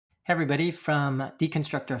Everybody, from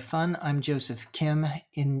Deconstructor Fun, I'm Joseph Kim.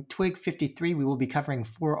 In Twig 53, we will be covering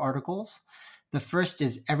 4 articles. The first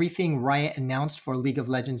is Everything Riot Announced for League of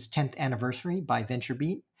Legends 10th Anniversary by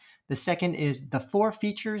VentureBeat. The second is The 4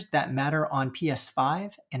 Features That Matter on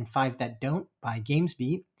PS5 and 5 That Don't by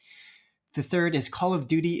GamesBeat. The third is Call of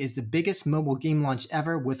Duty is the biggest mobile game launch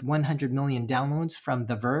ever with 100 million downloads from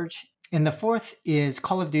The Verge. And the fourth is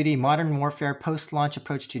Call of Duty Modern Warfare Post-Launch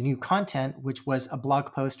Approach to New Content, which was a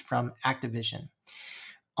blog post from Activision.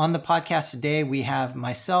 On the podcast today, we have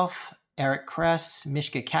myself, Eric Kress,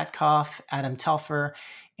 Mishka Katkoff, Adam Telfer,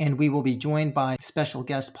 and we will be joined by special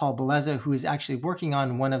guest Paul Bellezza, who is actually working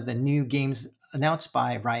on one of the new games announced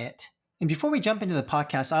by Riot. And before we jump into the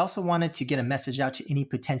podcast, I also wanted to get a message out to any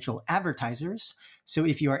potential advertisers. So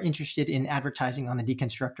if you are interested in advertising on the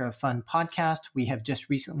Deconstructor of Fun podcast, we have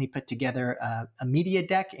just recently put together a media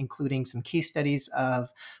deck, including some case studies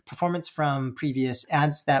of performance from previous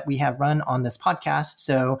ads that we have run on this podcast.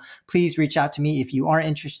 So please reach out to me if you are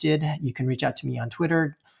interested. You can reach out to me on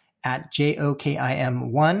Twitter at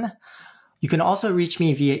JOKIM1. You can also reach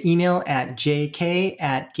me via email at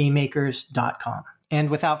jk@gamemakers.com. And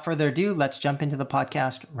without further ado, let's jump into the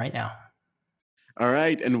podcast right now. All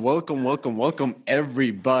right, and welcome,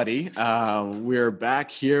 everybody. We're back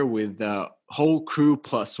here with the whole crew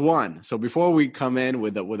plus one. So before we come in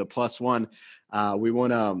with a plus one, we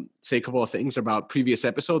want to say a couple of things about previous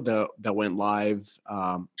episode that went live.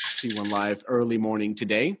 Went live early morning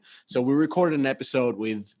today. So we recorded an episode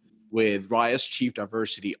with Riot's Chief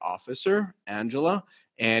Diversity Officer, Angela,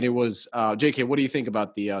 and it was JK. What do you think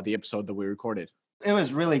about the episode that we recorded? It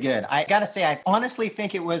was really good. I got to say, I honestly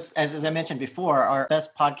think it was, as I mentioned before, our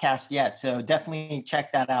best podcast yet. So definitely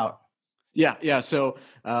check that out. Yeah. So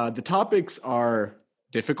the topics are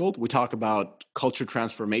difficult. We talk about culture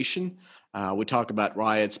transformation. We talk about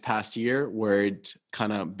Riot's past year, where it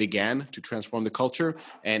kind of began to transform the culture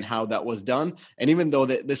and how that was done. And even though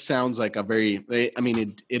this sounds like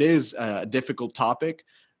it is a difficult topic,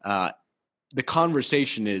 the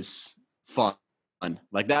conversation is fun.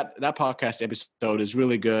 Like that podcast episode is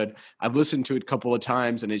really good. I've listened to it a couple of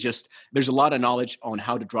times, and there's a lot of knowledge on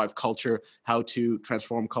how to drive culture, how to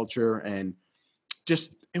transform culture, and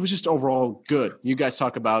it was just overall good. You guys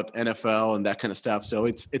talk about NFL and that kind of stuff, so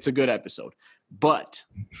it's a good episode. But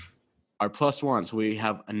our plus ones, we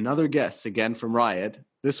have another guest again from Riot.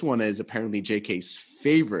 This one is apparently JK's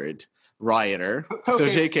favorite Rioter. Okay. So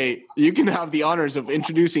JK, you can have the honors of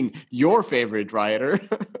introducing your favorite Rioter.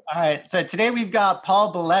 All right. So today we've got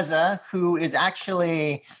Paul Bellezza, who is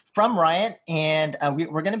actually from Riot, and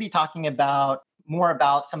we're going to be talking more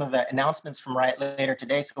about some of the announcements from Riot later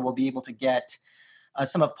today. So we'll be able to get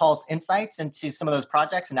some of Paul's insights into some of those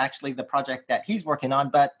projects and actually the project that he's working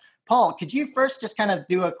on. But Paul, could you first just kind of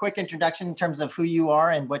do a quick introduction in terms of who you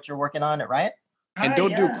are and what you're working on at Riot? And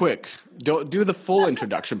don't do quick. Don't do the full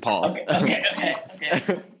introduction, Paul. Okay.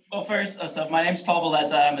 Well, first, so my name's Paul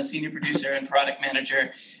Bellezza. I'm a senior producer and product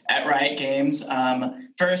manager at Riot Games.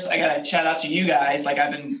 First, I got to shout out to you guys. Like,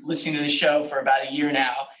 I've been listening to this show for about a year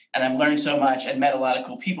now, and I've learned so much and met a lot of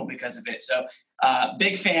cool people because of it. So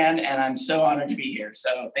big fan, and I'm so honored to be here.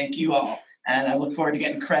 So thank you all. And I look forward to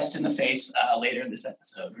getting Crest in the face later in this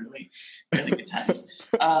episode. Really, really good times.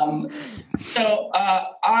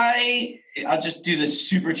 I'll just do the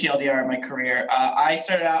super TLDR of my career. I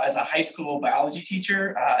started out as a high school biology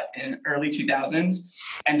teacher in early 2000s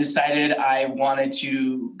and decided I wanted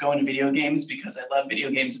to go into video games because I love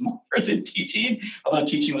video games more than teaching, although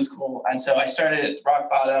teaching was cool. And so I started at rock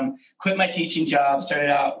bottom, quit my teaching job, started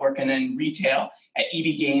out working in retail at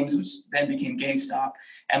EB Games, which then became GameStop.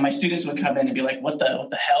 And my students would come in and be like, what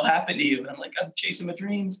the hell happened to you? And I'm like, I'm chasing my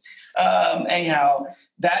dreams. Anyhow,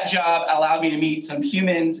 that job allowed me to meet some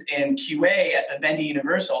humans in QA at the Vendy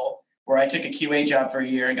Universal, where I took a QA job for a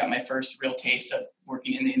year and got my first real taste of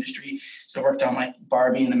working in the industry. So I worked on like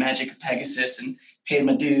Barbie and the Magic of Pegasus and paid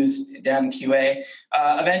my dues down in QA.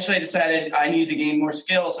 Eventually I decided I needed to gain more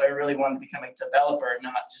skills. So I really wanted to become a developer,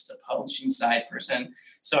 not just a publishing side person.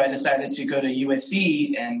 So I decided to go to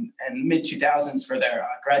USC and mid 2000s for their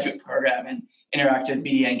graduate program in interactive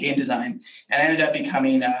media and game design. And I ended up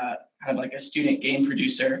becoming kind of like a student game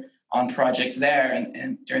producer on projects there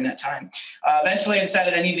and during that time. Eventually I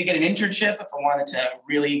decided I needed to get an internship if I wanted to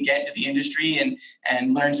really get into the industry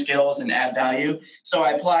and learn skills and add value. So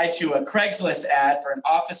I applied to a Craigslist ad for an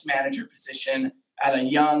office manager position at a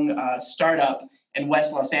young startup in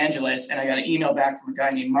West Los Angeles. And I got an email back from a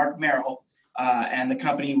guy named Mark Merrill. And the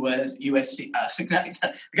company was USC. The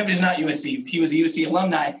company's not USC. He was a USC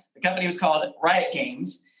alumni. The company was called Riot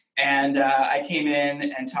Games. And I came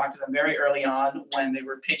in and talked to them very early on when they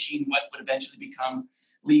were pitching what would eventually become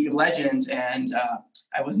League of Legends. And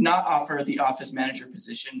I was not offered the office manager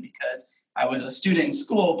position because I was a student in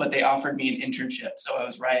school, but they offered me an internship. So I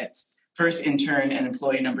was Riot's first intern and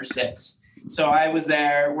employee number 6. So I was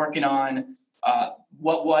there working on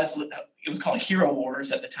it was called Hero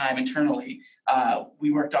Wars at the time internally.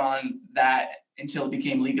 We worked on that until it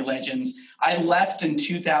became League of Legends. I left in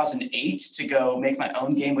 2008 to go make my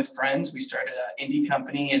own game with friends. We started an indie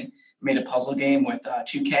company and made a puzzle game with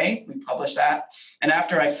 2K. We published that. And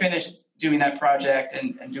after I finished doing that project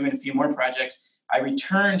and doing a few more projects, I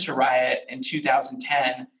returned to Riot in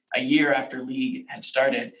 2010, a year after League had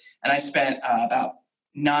started. And I spent about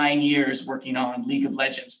 9 years working on League of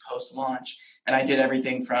Legends post-launch. And I did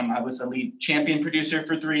everything from, I was the lead champion producer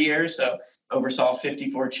for 3 years, so oversaw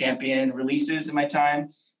 54 champion releases in my time.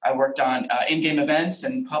 I worked on in-game events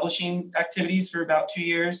and publishing activities for about 2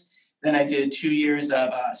 years. Then I did 2 years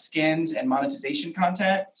of skins and monetization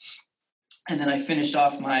content. And then I finished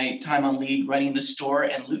off my time on League running the store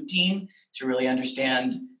and loot team to really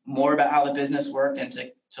understand more about how the business worked and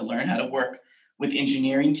to learn how to work with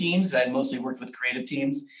engineering teams, because I had mostly worked with creative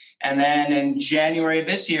teams. And then in January of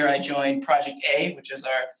this year, I joined Project A, which is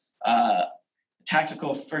our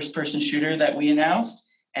tactical first-person shooter that we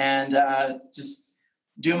announced, and just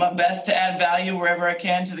doing my best to add value wherever I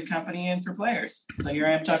can to the company and for players. So here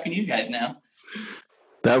I am talking to you guys now.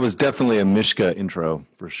 That was definitely a Mishka intro,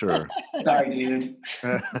 for sure. Sorry, dude.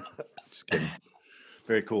 Just kidding.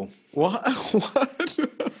 Very cool. What?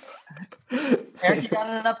 Eric, you got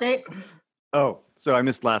an update? Oh, so I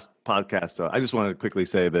missed last podcast. So I just wanted to quickly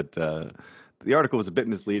say that the article was a bit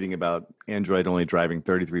misleading about Android only driving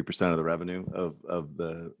 33% of the revenue of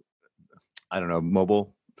the,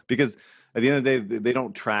 mobile. Because at the end of the day, they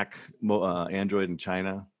don't track Android in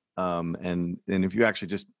China. And if you actually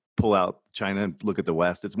just pull out China and look at the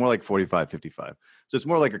West, it's more like 45-55. So it's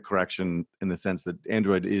more like a correction in the sense that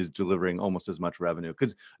Android is delivering almost as much revenue.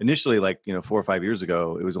 Because initially, 4 or 5 years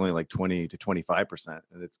ago, it was only like 20 to 25%,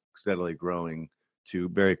 and it's steadily growing to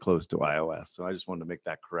very close to iOS. So I just wanted to make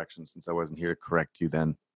that correction since I wasn't here to correct you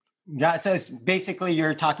then. Yeah, so it's basically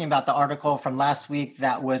you're talking about the article from last week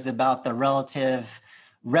that was about the relative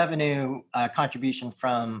revenue contribution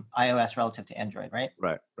from iOS relative to Android, right?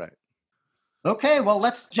 Right. Okay, well,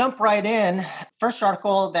 let's jump right in. First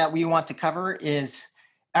article that we want to cover is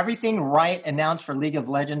everything Riot announced for League of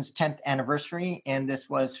Legends 10th anniversary, and this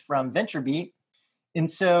was from VentureBeat.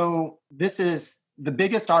 And so this is the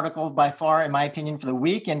biggest article by far, in my opinion, for the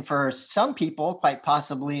week, and for some people, quite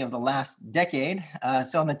possibly of the last decade.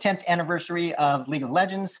 So on the 10th anniversary of League of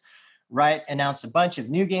Legends, Riot announced a bunch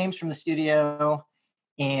of new games from the studio.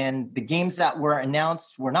 And the games that were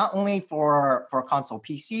announced were not only for console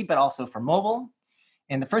PC, but also for mobile.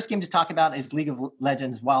 And the first game to talk about is League of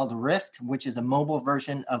Legends Wild Rift, which is a mobile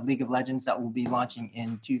version of League of Legends that will be launching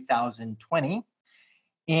in 2020.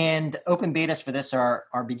 And open betas for this are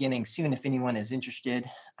beginning soon if anyone is interested.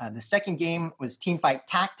 The second game was Teamfight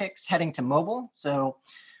Tactics heading to mobile. So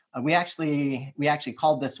we actually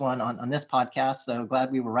called this one on this podcast, so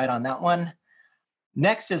glad we were right on that one.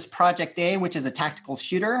 Next is Project A, which is a tactical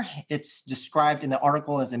shooter. It's described in the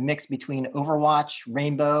article as a mix between Overwatch,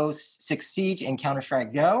 Rainbow Six Siege, and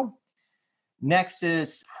Counter-Strike Go. Next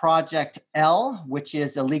is Project L, which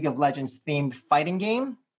is a League of Legends themed fighting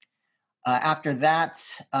game. After that,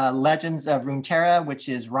 Legends of Runeterra, which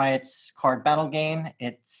is Riot's card battle game.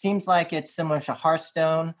 It seems like it's similar to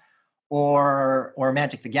Hearthstone or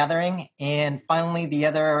Magic the Gathering. And finally, the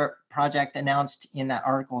other project announced in that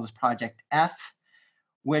article is Project F,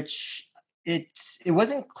 which it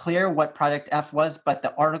wasn't clear what Project F was, but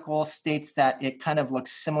the article states that it kind of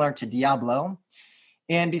looks similar to Diablo.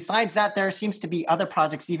 And besides that, there seems to be other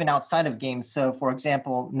projects even outside of games. So, for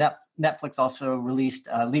example, Netflix also released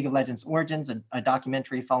League of Legends Origins, a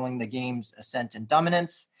documentary following the game's ascent and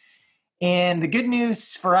dominance. And the good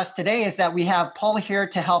news for us today is that we have Paul here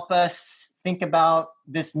to help us think about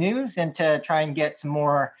this news and to try and get some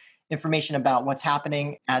more information about what's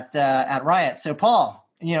happening at Riot. So, Paul,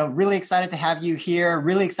 really excited to have you here,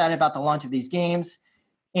 really excited about the launch of these games.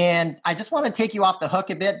 And I just want to take you off the hook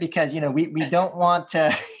a bit because, we don't want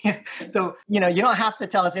to, so, you don't have to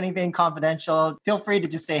tell us anything confidential. Feel free to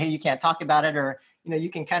just say, hey, you can't talk about it, or, you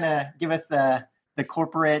can kind of give us the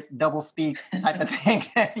corporate double speak type of thing.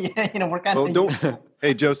 We're kind of.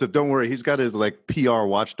 Hey, Joseph, don't worry. He's got his PR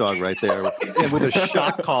watchdog right there with a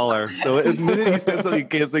shock collar. So the minute he says something he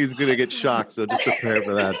can't say, he's going to get shocked. So just prepare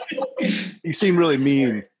for that. You seem really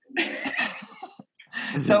mean.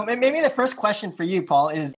 So maybe the first question for you, Paul,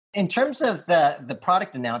 is In terms of the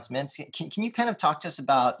product announcements, can you kind of talk to us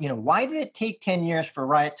about, why did it take 10 years for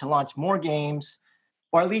Riot to launch more games,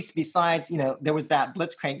 or at least besides, there was that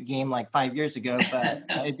Blitzcrank game like 5 years ago, but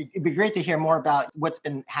it'd be great to hear more about what's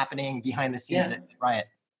been happening behind the scenes at Riot.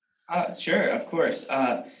 Sure, of course.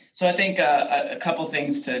 So I think a couple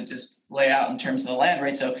things to just lay out in terms of the land,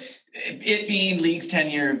 right? So it being League's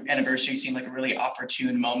 10-year anniversary seemed like a really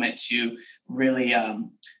opportune moment to really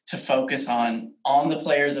to focus on the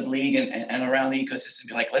players of League and around the ecosystem.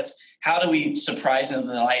 Be like, how do we surprise and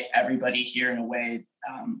delight everybody here in a way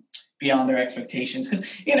beyond their expectations? Because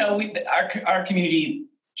our community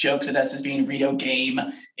jokes at us as being Rito game,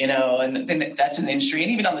 and then that's an industry.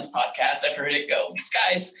 And even on this podcast, I've heard it go, these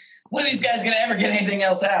guys, when are these guys going to ever get anything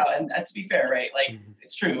else out? And to be fair, right? Like,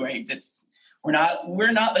 it's true, right?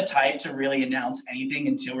 We're not the type to really announce anything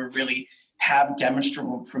until we really have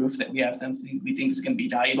demonstrable proof that we have something we think is going to be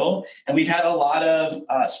valuable. And we've had a lot of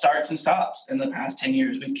starts and stops in the past 10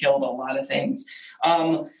 years. We've killed a lot of things.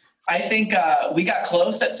 I think we got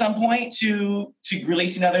close at some point to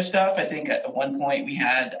releasing other stuff. I think at one point we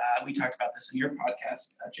had, we talked about this in your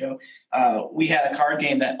podcast, Joe. We had a card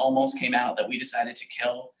game that almost came out that we decided to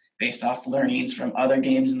kill based off learnings from other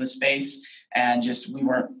games in the space, and just we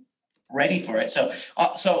weren't ready for it. So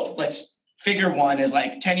let's figure one is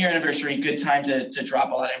like 10-year anniversary, good time to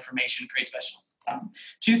drop a lot of information, create special.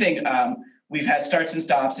 Two things, we've had starts and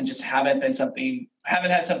stops and just haven't had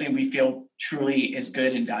something we feel truly is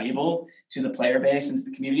good and valuable to the player base and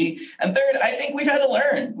to the community. And third, I think we've had to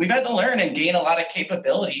learn and gain a lot of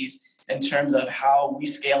capabilities in terms of how we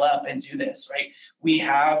scale up and do this, right? We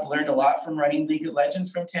have learned a lot from running League of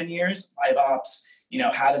Legends from 10 years, live ops,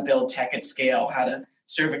 how to build tech at scale, how to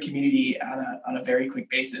serve a community on a very quick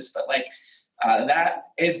basis. But that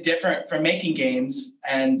is different from making games,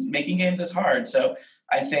 and making games is hard. So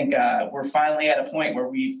I think we're finally at a point where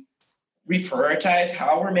we've reprioritized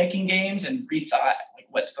how we're making games and rethought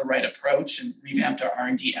what's the right approach, and revamped our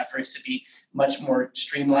R&D efforts to be much more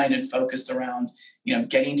streamlined and focused around,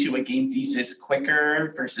 getting to a game thesis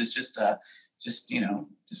quicker versus just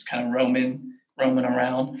kind of roaming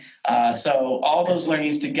around. So all those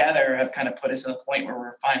learnings together have kind of put us in a point where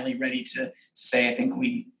we're finally ready to say, I think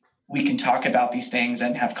we can talk about these things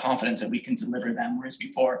and have confidence that we can deliver them, whereas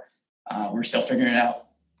before we're still figuring it out.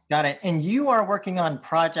 Got it. And you are working on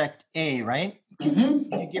Project A, right? Mm-hmm.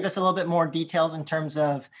 Can you give us a little bit more details in terms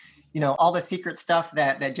of, all the secret stuff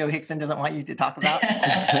that Joe Hickson doesn't want you to talk about?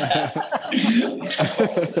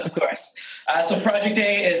 Of course. So Project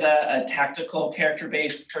A is a tactical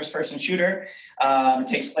character-based first-person shooter. It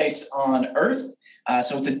takes place on Earth.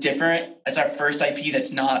 So it's our first IP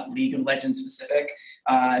that's not League of Legends specific.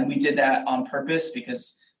 And we did that on purpose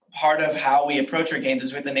because part of how we approach our games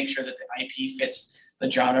is we have to make sure that the IP fits the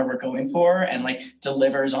genre we're going for and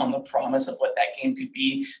delivers on the promise of what that game could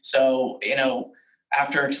be. So,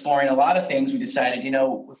 after exploring a lot of things, we decided,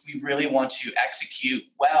 if we really want to execute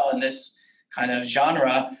well in this kind of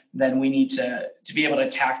genre, then we need to be able to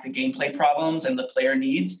attack the gameplay problems and the player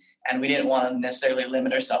needs. And we didn't want to necessarily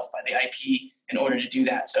limit ourselves by the IP in order to do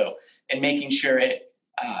that. So in making sure it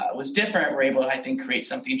was different, we're able to, I think, create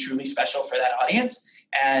something truly special for that audience.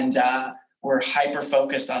 And we're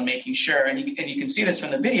hyper-focused on making sure, and you can see this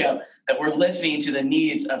from the video, that we're listening to the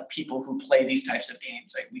needs of people who play these types of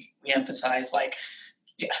games. We emphasize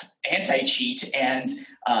anti-cheat and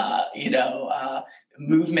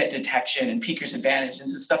movement detection and peeker's advantage and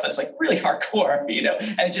stuff that's really hardcore,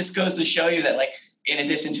 and it just goes to show you that in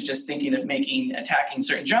addition to just thinking of attacking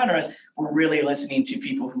certain genres, we're really listening to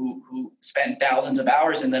people who spend thousands of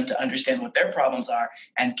hours in them to understand what their problems are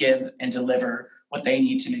and give and deliver what they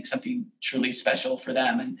need to make something truly special for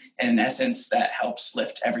them. And in essence, that helps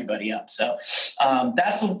lift everybody up. So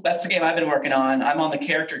that's the game I've been working on. I'm on the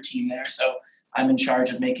character team there. So I'm in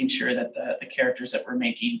charge of making sure that the characters that we're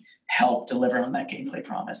making help deliver on that gameplay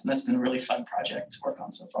promise. And that's been a really fun project to work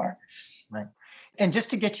on so far. Right. And just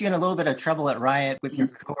to get you in a little bit of trouble at Riot with your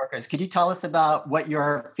coworkers, could you tell us about what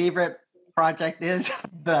your favorite project is?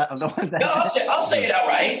 The ones that I'll say it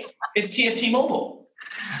outright. It's TFT Mobile.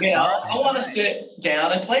 I want to sit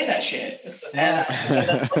down and play that shit. And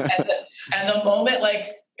the moment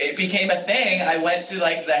it became a thing, I went to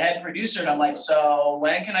the head producer and I'm like, so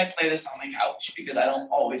when can I play this on my couch? Because I don't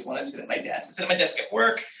always want to sit at my desk. I sit at my desk at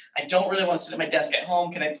work. I don't really want to sit at my desk at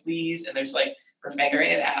home. Can I please? And there's we're figuring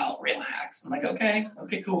it out. Relax. I'm like, okay,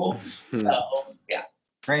 cool. So yeah.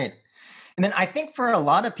 Great. And then I think for a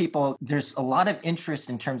lot of people, there's a lot of interest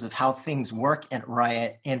in terms of how things work at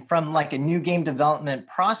Riot. And from a new game development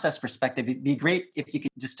process perspective, it'd be great if you could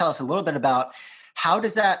just tell us a little bit about How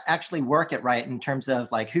does that actually work at Riot in terms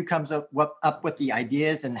of like who comes up with the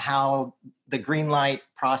ideas and how the green light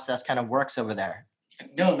process kind of works over there?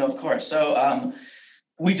 No, of course. So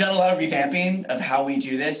we've done a lot of revamping of how we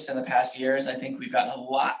do this in the past years. I think we've gotten a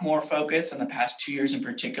lot more focus in the past 2 years in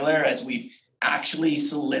particular as we've actually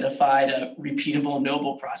solidified a repeatable,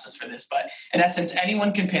 noble process for this. But in essence,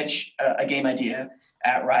 anyone can pitch a game idea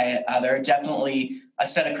at Riot. There are definitely a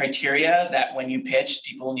set of criteria that when you pitch,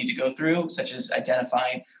 people need to go through, such as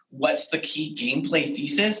identifying what's the key gameplay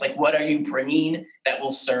thesis, like what are you bringing that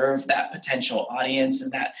will serve that potential audience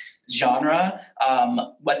and that genre?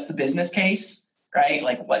 What's the business case? Right?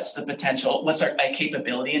 Like what's the potential, what's our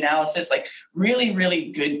capability analysis? Like really,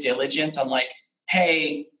 really good diligence on like,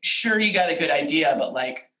 hey, sure, you got a good idea, but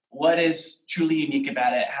like, what is truly unique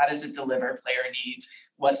about it? How does it deliver player needs?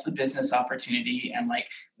 What's the business opportunity? And like,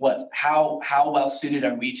 how well suited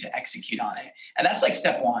are we to execute on it? And that's like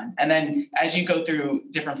step one. And then as you go through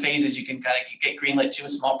different phases, you can kind of get greenlit to a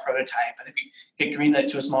small prototype. And if you get greenlit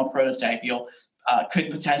to a small prototype, you'll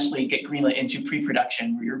could potentially get greenlit into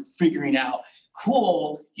pre-production where you're figuring out,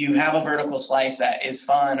 cool, you have a vertical slice that is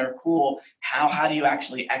fun, or cool, how do you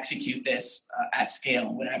actually execute this at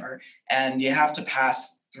scale, whatever. And you have to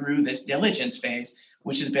pass through this diligence phase,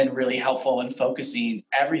 which has been really helpful in focusing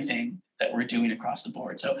everything that we're doing across the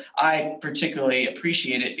board. So I particularly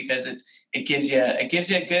appreciate it because it gives you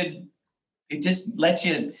a good, it just lets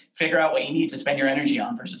you figure out what you need to spend your energy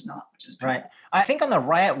on versus not, which is right. I think on the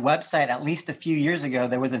Riot website, at least a few years ago,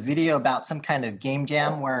 there was a video about some kind of game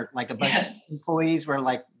jam where like a bunch of employees were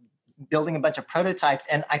like building a bunch of prototypes.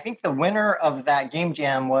 And I think the winner of that game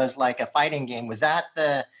jam was like a fighting game. Was that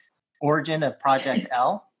the origin of Project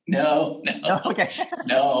L? No. Okay.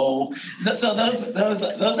 No. So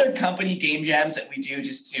those are company game jams that we do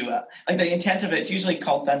just to like the intent of it's usually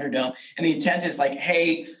called Thunderdome. And the intent is like,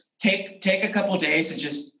 hey, take a couple of days to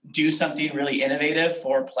just do something really innovative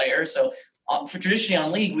for players. So for traditionally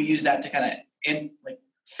on League, we use that to kind of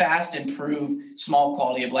fast improve small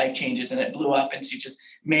quality of life changes, and it blew up into just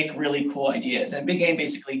make really cool ideas. And big game,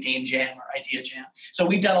 basically game jam or idea jam. So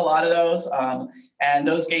we've done a lot of those, and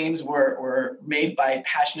those games were made by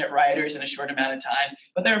passionate writers in a short amount of time,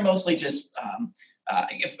 but they're mostly just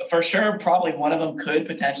for sure, probably one of them could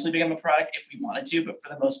potentially become a product if we wanted to, but for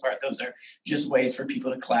the most part, those are just ways for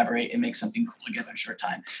people to collaborate and make something cool together in a short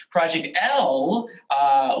time. Project L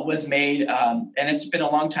was made, and it's been a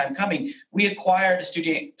long time coming. We acquired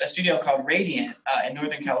a studio called Radiant in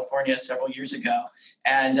Northern California several years ago,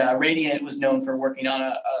 and Radiant was known for working on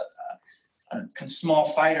a small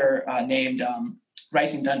fighter named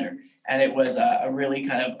Rising Thunder. And it was a really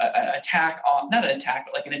kind of not an attack,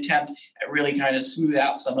 but like an attempt at really kind of smooth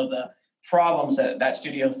out some of the problems that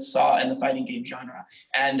studio saw in the fighting game genre.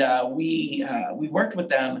 And we worked with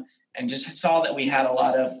them and just saw that we had a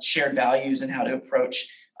lot of shared values in how to approach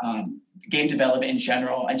game development in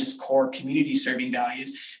general and just core community serving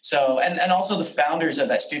values. So, and also the founders of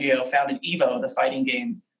that studio founded EVO, the fighting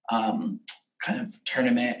game kind of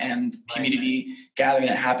tournament and community gathering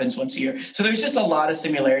that happens once a year. So there's just a lot of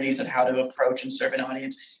similarities of how to approach and serve an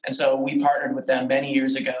audience. And so we partnered with them many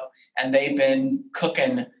years ago, and they've been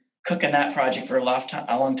cooking that project for a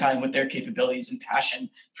long time with their capabilities and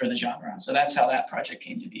passion for the genre. So that's how that project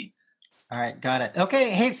came to be. All right, got it.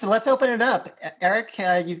 Okay, hey, so let's open it up. Eric,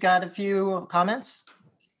 you've got a few comments?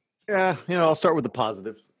 Yeah, I'll start with the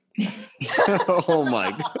positives. Oh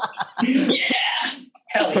my God. Yeah.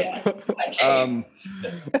 Hell yeah.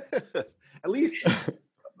 At least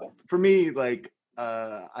for me, like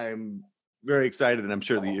I'm very excited, and I'm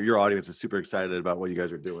sure your audience is super excited about what you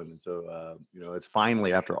guys are doing. And so, it's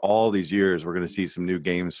finally, after all these years, we're going to see some new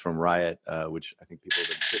games from Riot, which I think people have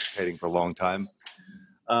been anticipating for a long time.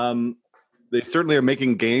 They certainly are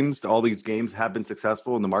making games. All these games have been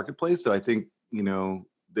successful in the marketplace. So I think,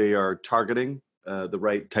 they are targeting the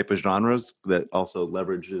right type of genres that also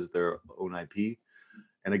leverages their own IP.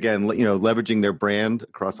 And again, leveraging their brand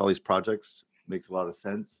across all these projects makes a lot of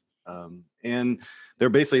sense. And they're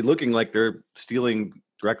basically looking like they're stealing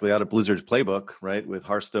directly out of Blizzard's playbook, right? With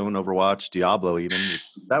Hearthstone, Overwatch, Diablo even.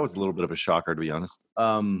 That was a little bit of a shocker, to be honest.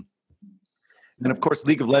 And of course,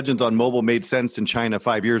 League of Legends on mobile made sense in China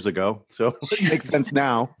 5 years ago. So it makes sense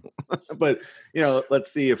now. But,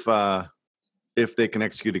 let's see if they can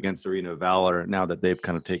execute against Arena of Valor now that they've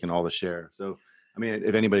kind of taken all the share. So, I mean,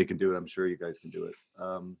 if anybody can do it, I'm sure you guys can do it.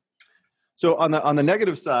 So on the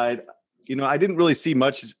negative side, I didn't really see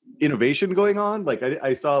much innovation going on. Like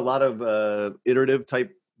I saw a lot of iterative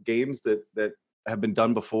type games that have been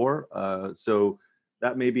done before. So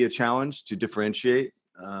that may be a challenge to differentiate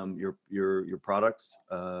your products.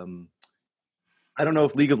 I I don't know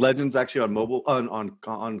if League of Legends actually on mobile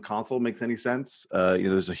on console makes any sense.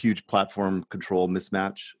 There's a huge platform control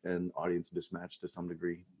mismatch and audience mismatch to some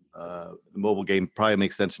degree. The mobile game probably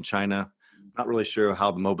makes sense in China. Not really sure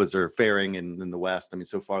how the MOBAs are faring in the West. I mean,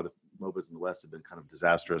 so far the MOBAs in the West have been kind of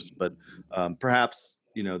disastrous, but perhaps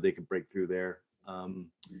they could break through there.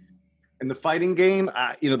 In the fighting game,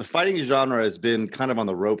 the fighting genre has been kind of on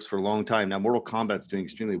the ropes for a long time now. Mortal Kombat's doing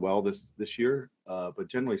extremely well this year, but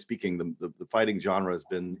generally speaking, the fighting genre has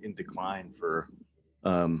been in decline for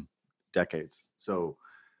decades. So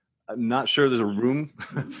I'm not sure there's a room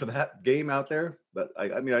for that game out there. But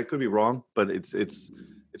I could be wrong. But it's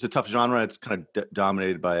a tough genre. It's kind of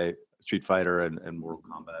dominated by Street Fighter and Mortal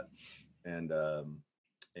Kombat,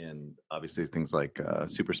 and obviously things like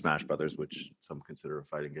Super Smash Brothers, which some consider a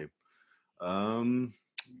fighting game.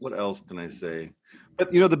 What else can I say?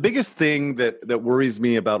 But the biggest thing that worries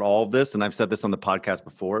me about all of this, and I've said this on the podcast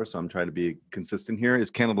before, so I'm trying to be consistent here, is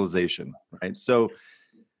cannibalization, right? So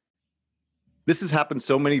this has happened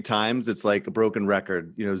so many times, it's like a broken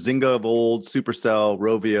record. Zynga of old, Supercell,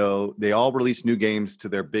 Rovio, they all release new games to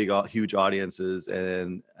their huge audiences,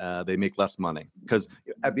 and they make less money. Because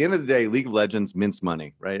at the end of the day, League of Legends mints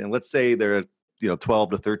money, right? And let's say they're 12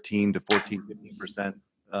 to 13 to 14,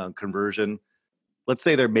 15% conversion. Let's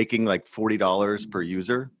say they're making like $40 per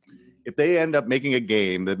user. If they end up making a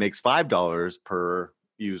game that makes $5 per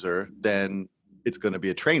user, then it's going to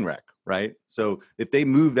be a train wreck, right? So if they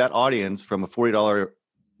move that audience from a $40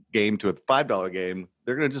 game to a $5 game,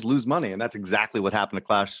 they're going to just lose money. And that's exactly what happened to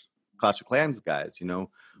Clash of Clans guys.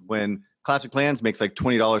 When Clash of Clans makes like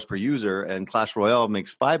 $20 per user and Clash Royale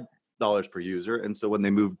makes $5 per user. And so when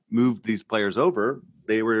they moved these players over,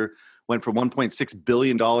 they went from $1.6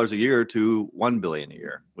 billion a year to $1 billion a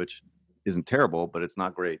year, which isn't terrible, but it's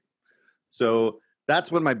not great. So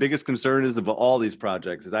that's what my biggest concern is of all these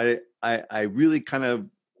projects. Is I really kind of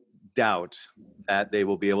doubt that they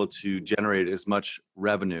will be able to generate as much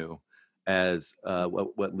revenue as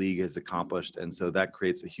what League has accomplished, and so that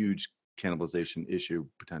creates a huge cannibalization issue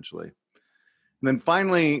potentially. And then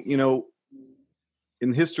finally,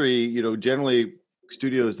 in history, generally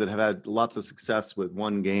studios that have had lots of success with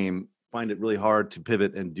one game find it really hard to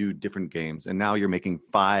pivot and do different games. And now you're making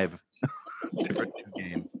 5 different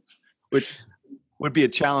games, which would be a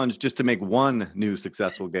challenge just to make one new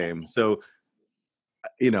successful game. So,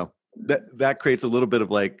 that creates a little bit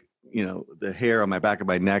of like, the hair on my back of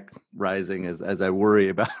my neck rising as I worry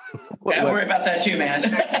about. I worry about that too, man.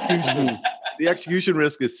 The execution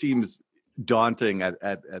risk seems daunting at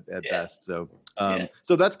best. So,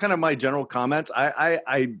 so that's kind of my general comments.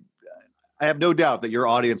 I have no doubt that your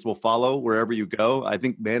audience will follow wherever you go. I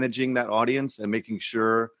think managing that audience and making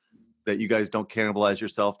sure that you guys don't cannibalize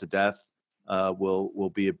yourself to death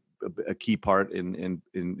will be a key part in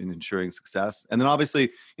ensuring success. And then obviously,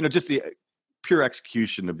 just the pure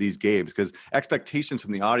execution of these games, because expectations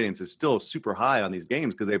from the audience is still super high on these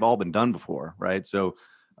games because they've all been done before, right? So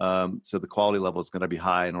the quality level is going to be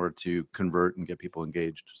high in order to convert and get people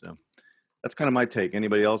engaged. So that's kind of my take.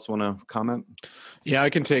 Anybody else want to comment? Yeah, I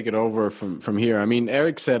can take it over from here. I mean,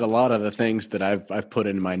 Eric said a lot of the things that I've put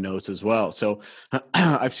in my notes as well. So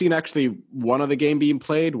I've seen actually one of the game being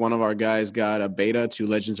played. One of our guys got a beta to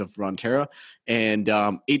Legends of Runeterra, and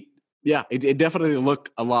it definitely looked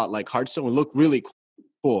a lot like Hearthstone. It looked really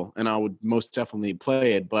cool, and I would most definitely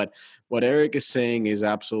play it. But what Eric is saying is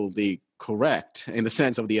absolutely correct in the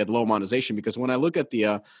sense of the low monetization, because when I look at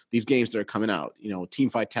these games that are coming out,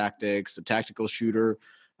 Teamfight Tactics, the tactical shooter,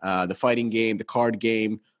 the fighting game, the card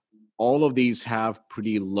game, all of these have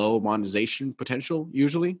pretty low monetization potential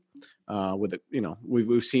usually.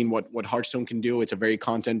 We've seen what Hearthstone can do. It's a very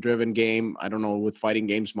content-driven game. I don't know with fighting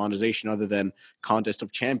games monetization other than Contest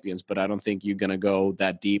of Champions, but I don't think you're going to go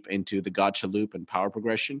that deep into the gacha loop and power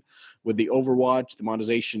progression. With the Overwatch, the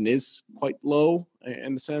monetization is quite low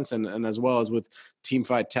in the sense, and as well as with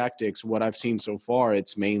Teamfight Tactics, what I've seen so far,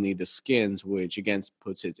 it's mainly the skins, which again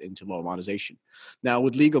puts it into low monetization. Now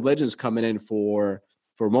with League of Legends coming in for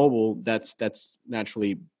mobile, that's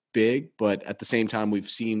naturally big, but at the same time, we've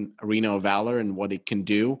seen Arena of Valor and what it can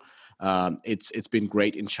do. It's been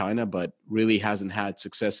great in China, but really hasn't had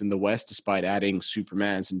success in the West, despite adding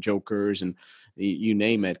Supermans and Jokers and you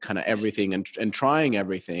name it, kind of everything and trying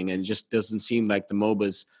everything. And it just doesn't seem like the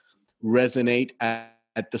MOBAs resonate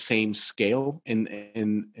at the same scale in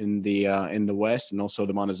the West. And also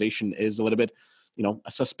the monetization is a little bit,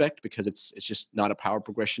 a suspect because it's just not a power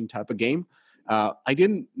progression type of game. I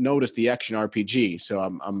didn't notice the action RPG, so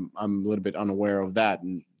I'm a little bit unaware of that,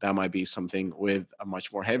 and that might be something with a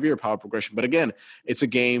much more heavier power progression. But again, it's a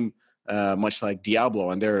game much like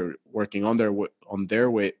Diablo, and they're working on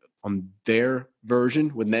their way their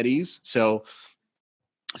version with NetEase.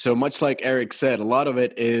 So much like Eric said, a lot of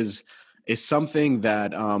it is something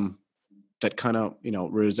that that kind of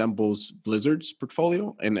resembles Blizzard's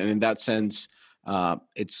portfolio, and in that sense,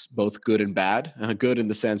 it's both good and bad. Good in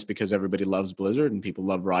the sense because everybody loves Blizzard and people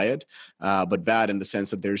love Riot, but bad in the sense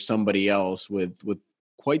that there's somebody else with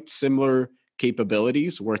quite similar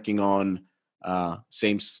capabilities working on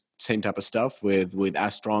same type of stuff with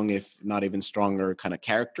as strong, if not even stronger, kind of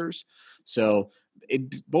characters. So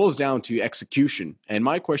it boils down to execution. And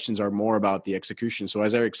my questions are more about the execution. So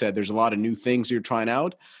as Eric said, there's a lot of new things you're trying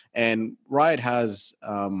out, and Riot has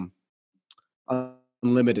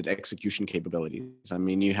unlimited execution capabilities. I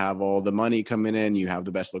mean, you have all the money coming in, you have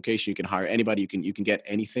the best location, you can hire anybody, you can get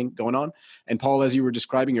anything going on. And Paul, as you were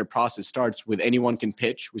describing, your process starts with anyone can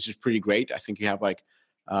pitch, which is pretty great. I think you have like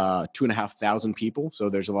 2,500 people. So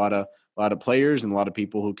there's a lot of players and a lot of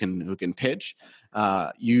people who can pitch.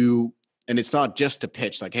 And it's not just a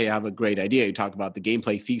pitch like, hey, I have a great idea. You talk about the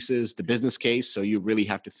gameplay thesis, the business case. So you really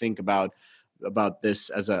have to think about this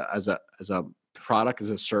as a product, as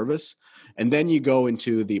a service. And then you go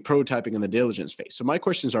into the prototyping and the diligence phase. So my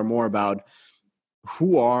questions are more about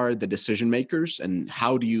who are the decision makers and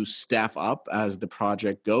how do you staff up as the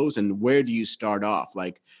project goes, and where do you start off?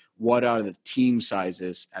 Like, what are the team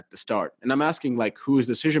sizes at the start? And I'm asking, like, who is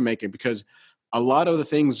decision maker? Because a lot of the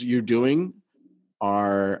things you're doing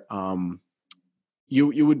are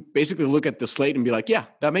you would basically look at the slate and be like, yeah,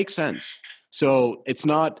 that makes sense. So it's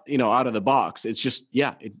not out of the box. It's just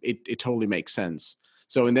it totally makes sense.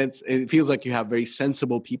 So and then it feels like you have very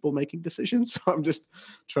sensible people making decisions. So I'm just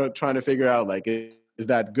trying to figure out, like, is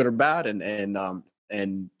that good or bad,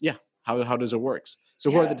 and yeah, how does it work?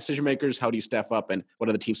 So who are the decision makers? How do you staff up, and what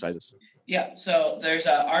are the team sizes? Yeah, so there's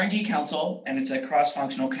a R&D council, and it's a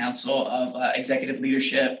cross-functional council of executive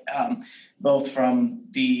leadership, both from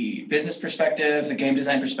the business perspective, the game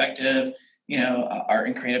design perspective, art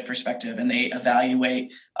and creative perspective, and they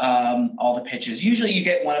evaluate all the pitches. Usually you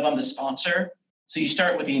get one of them to sponsor. So you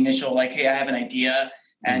start with the initial, like, hey, I have an idea,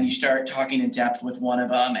 and you start talking in depth with one of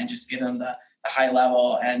them and just give them the high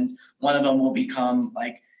level, and one of them will become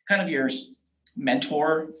like kind of your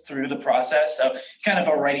mentor through the process. So kind of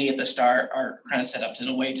already at the start are kind of set up in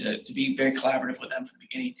a way to be very collaborative with them from the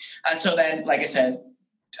beginning. And so then, like I said,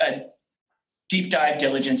 a deep dive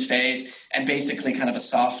diligence phase, and basically kind of a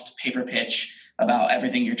soft paper pitch about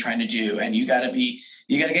everything you're trying to do. And you got to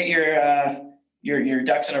get your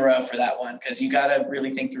ducks in a row for that one, because you got to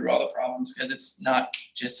really think through all the problems, because it's not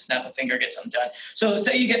just snap a finger, get something done. So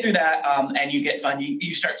say you get through that and you get fun,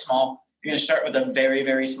 you start small. You're going to start with a very,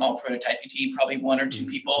 very small prototyping team, probably 1 or 2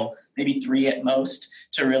 people, maybe 3 at most,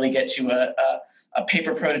 to really get to a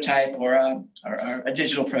paper prototype or a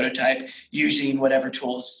digital prototype using whatever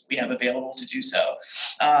tools we have available to do so.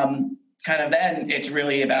 Kind of then it's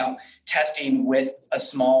really about testing with a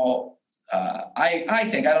small, I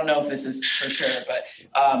think, I don't know if this is for sure, but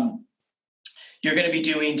you're going to be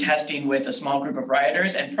doing testing with a small group of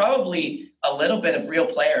rioters and probably a little bit of real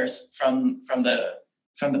players from the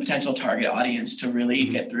potential target audience to really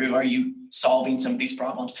get through. Are you solving some of these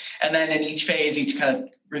problems? And then in each phase, each kind of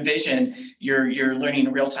revision, you're learning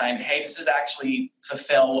in real time, hey, this is actually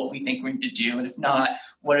fulfill what we think we need to do. And if not,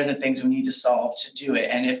 what are the things we need to solve to do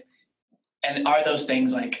it? And are those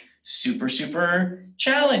things like super, super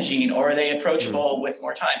challenging, or are they approachable with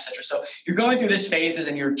more time, et cetera? So you're going through these phases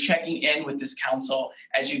and you're checking in with this council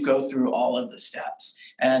as you go through all of the steps.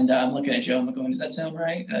 And I'm looking at Joe, I'm going, does that sound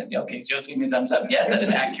right? Okay, Joe's giving me a thumbs up. Yes, that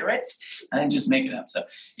is accurate. I didn't just make it up. So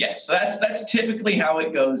yes, so that's typically how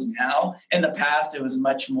it goes now. In the past, it was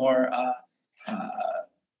much more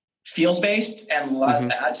feels-based and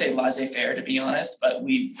I'd say laissez-faire, to be honest, but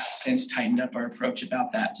we've since tightened up our approach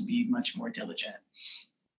about that to be much more diligent.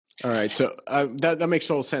 All right, so that makes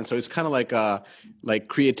total sense. So it's kind of like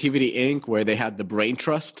Creativity Inc., where they had the brain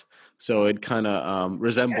trust. So it kind of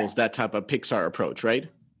resembles that type of Pixar approach, right?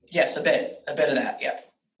 Yes, a bit of that. Yeah.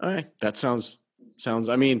 All right, that sounds.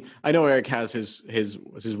 I mean, I know Eric has his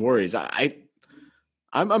worries.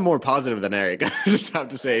 I'm more positive than Eric. I just have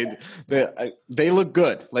to say that they look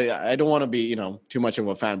good. Like, I don't want to be too much of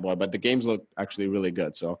a fanboy, but the games look actually really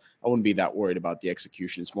good. So I wouldn't be that worried about the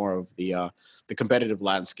execution. It's more of the competitive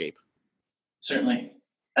landscape. Certainly.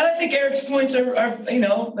 And I think Eric's points are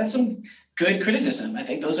that's some good criticism. I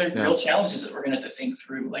think those are real challenges that we're going to have to think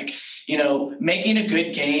through. Like, making a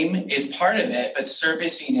good game is part of it, but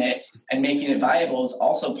servicing it and making it viable is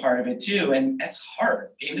also part of it too. And that's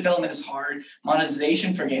hard. Game development is hard.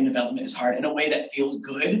 Monetization for game development is hard in a way that feels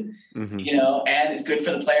good, and it's good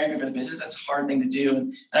for the player and good for the business. That's a hard thing to do.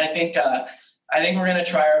 And I think I think we're going to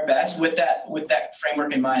try our best with that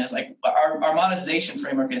framework in mind. Is like our monetization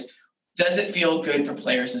framework is, does it feel good for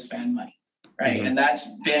players to spend money, right? Mm-hmm.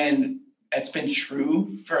 And it's been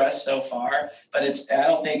true for us so far, but I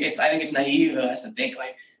think it's naive of us to think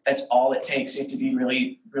like that's all it takes. You have to be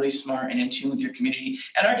really, really smart and in tune with your community,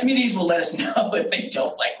 and our communities will let us know if they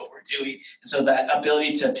don't like what we're doing. And so that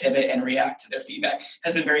ability to pivot and react to their feedback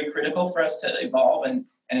has been very critical for us to evolve and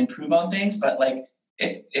improve on things. But like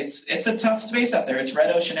it's a tough space out there. It's red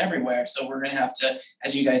ocean everywhere. So we're going to have to,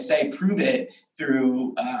 as you guys say, prove it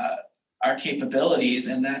through our capabilities,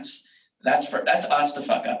 and that's us to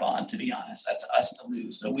fuck up on, to be honest. That's us to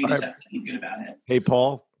lose. So we just have to be good about it. Hey,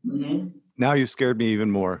 Paul, now you scared me even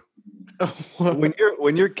more. When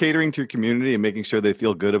you're catering to your community and making sure they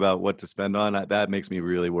feel good about what to spend on, that makes me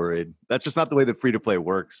really worried. That's just not the way that free to play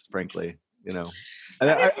works, frankly. You know,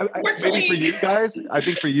 maybe for you guys, I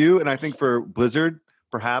think for you, and I think for Blizzard,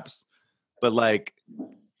 perhaps, but like,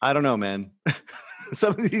 I don't know, man.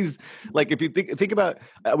 Some of these, like, if you think about,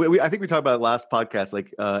 I think we talked about it last podcast.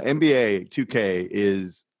 Like, NBA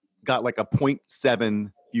 2K got like a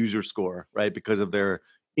 0.7 user score, right, because of their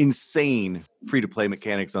insane free-to-play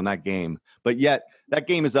mechanics on that game. But yet that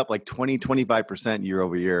game is up like 25% year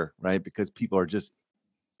over year, right? Because people are just,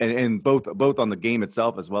 and both on the game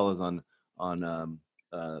itself as well as on the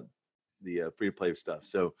free-to-play stuff.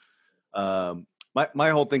 So my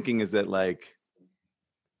whole thinking is that like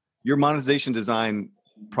your monetization design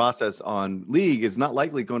process on League is not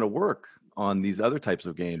likely going to work on these other types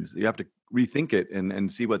of games. You have to rethink it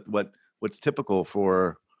and see what's typical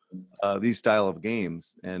for these style of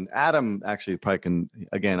games. And Adam actually probably can,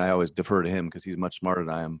 again, I always defer to him because he's much smarter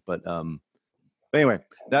than I am. But anyway,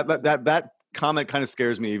 that comment kind of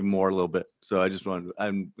scares me even more a little bit. So I'm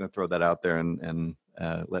going to throw that out there and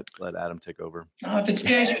let Adam take over. Oh, if it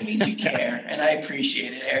scares you, it means you care, and I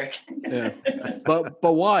appreciate it, Eric. Yeah, but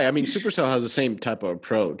why? I mean, Supercell has the same type of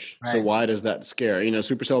approach. Right. So why does that scare? You know,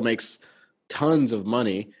 Supercell makes tons of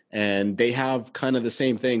money, and they have kind of the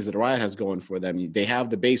same things that Riot has going for them. They have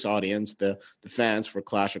the base audience, the fans for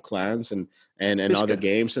Clash of Clans and other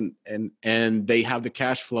games, and they have the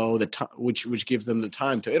cash flow, which gives them the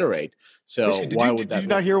time to iterate. So why would that? Did you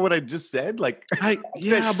not hear what I just said? Like, but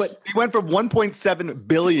they went from 1.7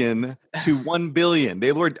 billion to 1 billion.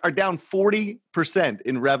 They are down 40%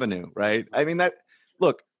 in revenue, right? I mean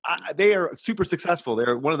they are super successful.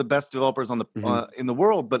 They're one of the best developers on the in the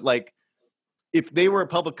world, but like, if they were a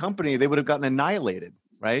public company, they would have gotten annihilated,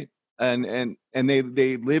 right? And they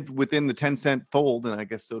lived within the Tencent fold, and I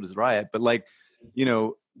guess so does Riot. But like, you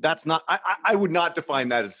know, that's not. I would not define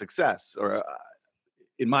that as success, or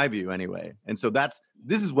in my view, anyway. And so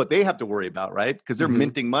this is what they have to worry about, right? Because they're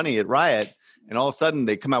minting money at Riot, and all of a sudden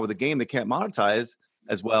they come out with a game they can't monetize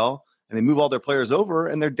as well, and they move all their players over,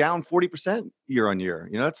 and they're down 40% year on year.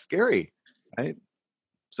 You know, that's scary, right?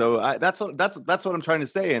 So that's what I'm trying to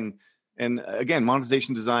say, And again,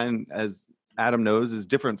 monetization design, as Adam knows, is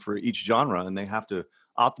different for each genre, and they have to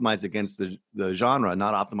optimize against the genre,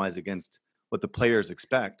 not optimize against what the players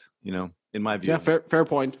expect, you know, in my view. Yeah, fair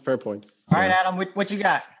point. All right, Adam, what you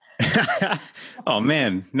got? Oh,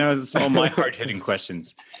 man. No, it's all my hard-hitting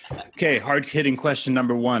questions. Okay, hard-hitting question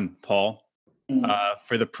number 1, Paul.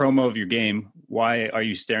 For the promo of your game, why are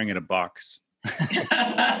you staring at a box?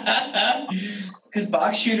 Because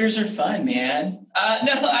box shooters are fun, man.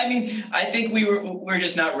 No, I mean, I think we're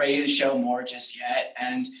just not ready to show more just yet,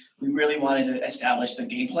 and we really wanted to establish the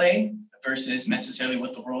gameplay versus necessarily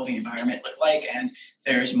what the world, the environment looked like. And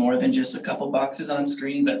there's more than just a couple boxes on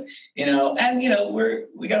screen, but we got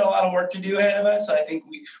a lot of work to do ahead of us. So I think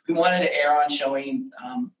we wanted to err on showing,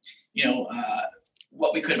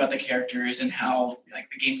 what we could about the characters and how like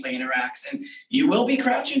the gameplay interacts, and you will be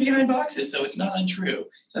crouching behind boxes, so it's not untrue.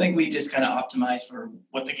 So I think we just kind of optimize for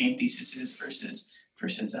what the game thesis is versus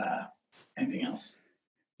anything else.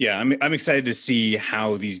 Yeah, I'm excited to see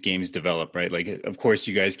how these games develop, right? Like, of course,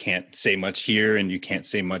 you guys can't say much here, and you can't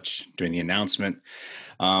say much during the announcement.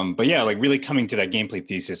 But yeah, like really coming to that gameplay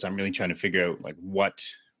thesis, I'm really trying to figure out like what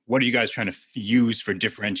are you guys trying to use for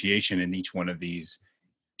differentiation in each one of these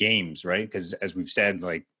games, right? Because as we've said,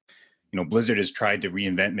 like, you know, Blizzard has tried to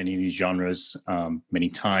reinvent many of these genres many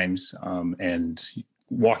times, and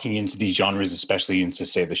walking into these genres, especially into,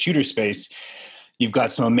 say, the shooter space, you've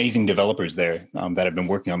got some amazing developers there that have been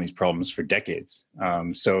working on these problems for decades.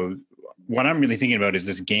 So what I'm really thinking about is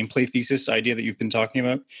this gameplay thesis idea that you've been talking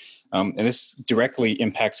about. And this directly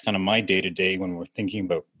impacts kind of my day-to-day when we're thinking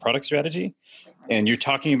about product strategy. And you're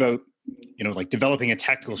talking about, you know, like developing a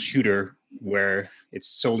tactical shooter where it's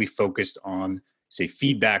solely focused on, say,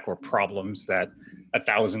 feedback or problems that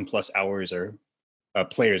 1,000+ hours are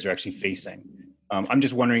players are actually facing. I'm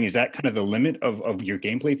just wondering, is that kind of the limit of your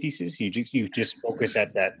gameplay thesis? You just focus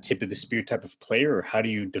at that tip of the spear type of player, or how do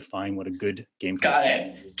you define what a good gameplay? Got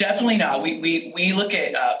it. Definitely not. We look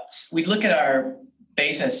at our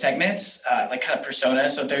base as segments, like kind of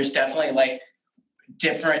personas. So there's definitely like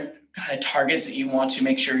different kind of targets that you want to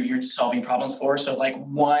make sure you're solving problems for. So like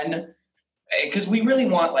one, because we really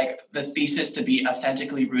want like the thesis to be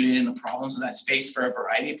authentically rooted in the problems of that space for a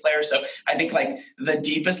variety of players. So I think like the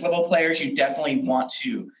deepest level players, you definitely want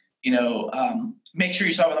to, make sure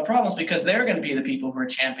you're solving the problems, because they're going to be the people who are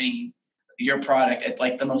championing your product at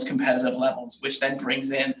like the most competitive levels, which then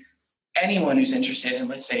brings in anyone who's interested in,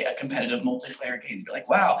 let's say, a competitive multiplayer game. Be like,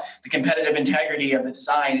 wow, the competitive integrity of the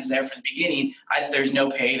design is there from the beginning. There's no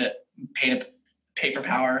pay for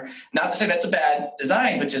power. Not to say that's a bad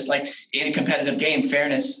design, but just like in a competitive game,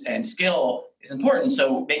 fairness and skill is important.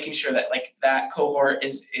 So making sure that like that cohort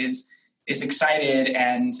is excited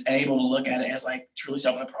and able to look at it as like truly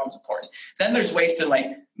solving the problem is important. Then there's ways to like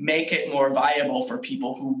make it more viable for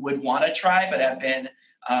people who would want to try, but have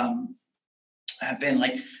been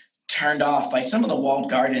like turned off by some of the walled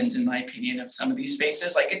gardens, in my opinion, of some of these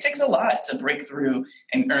spaces. Like it takes a lot to break through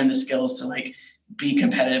and earn the skills to like be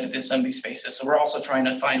competitive in some of these spaces. So we're also trying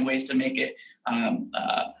to find ways to make it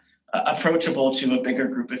approachable to a bigger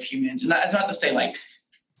group of humans. And that's not to say like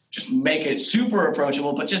just make it super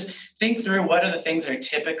approachable, but just think through what are the things that are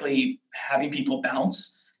typically having people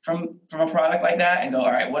bounce from a product like that, and go,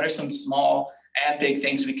 all right, what are some small and big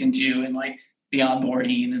things we can do in like the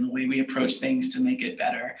onboarding and the way we approach things to make it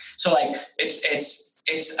better. So like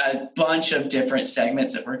it's a bunch of different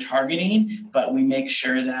segments that we're targeting, but we make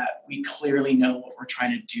sure that we clearly know what we're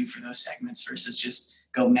trying to do for those segments versus just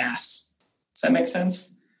go mass. Does that make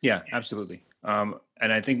sense? Yeah, absolutely.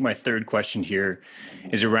 And I think my third question here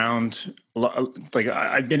is around, like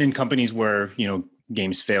I've been in companies where,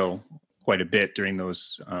 games fail quite a bit during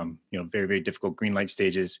those, very, very difficult green light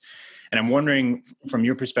stages. And I'm wondering, from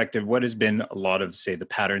your perspective, what has been a lot of, say, the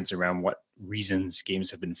patterns around what reasons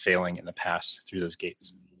games have been failing in the past through those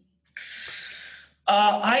gates?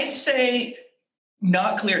 I'd say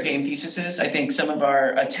not clear game theses. I think some of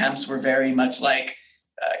our attempts were very much like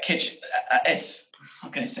kitchen.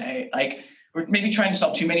 What can I say? Like we're maybe trying to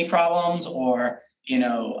solve too many problems, or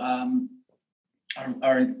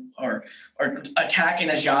or attacking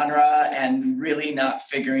a genre and really not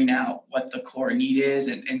figuring out what the core need is,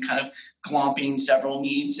 and kind of glomping several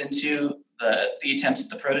needs into the attempts at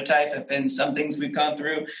the prototype have been some things we've gone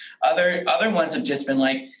through. Other ones have just been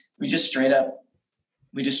like, we just straight up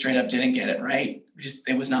didn't get it right.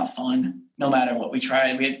 It was not fun. No matter what we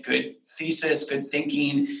tried, we had good thesis, good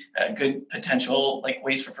thinking, good potential like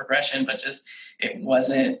ways for progression, but just it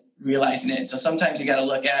wasn't realizing it. So sometimes you got to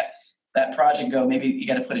look at that project and go, maybe you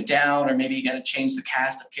got to put it down, or maybe you got to change the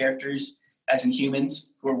cast of characters as in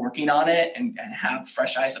humans who are working on it, and have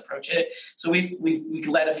fresh eyes approach it. So we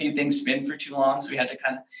let a few things spin for too long. So we had to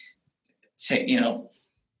kind of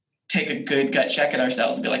take a good gut check at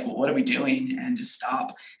ourselves and be like, well, what are we doing? And just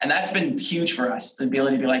stop. And that's been huge for us, the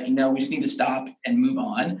ability to be like, we just need to stop and move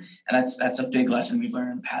on. And that's a big lesson we've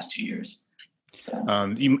learned in the past 2 years.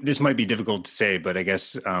 So. This might be difficult to say, but I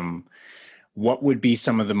guess what would be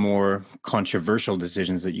some of the more controversial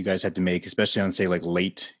decisions that you guys had to make, especially on, say, like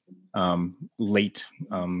late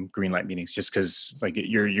green light meetings, just because like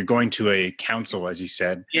you're going to a council, as you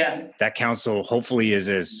said. Yeah. That council hopefully is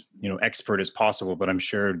as expert as possible, but I'm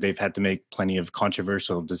sure they've had to make plenty of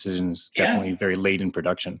controversial decisions, definitely very late in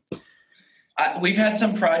production. We've had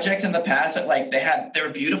some projects in the past that like they were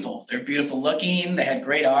beautiful. They're beautiful looking. They had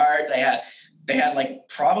great art. They had like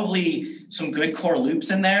probably some good core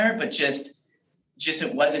loops in there, but just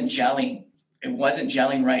it wasn't gelling. It wasn't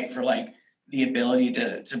gelling right for like the ability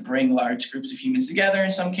to bring large groups of humans together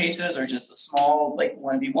in some cases, or just a small like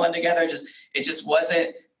 1v1 together. It just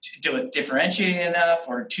wasn't differentiating enough,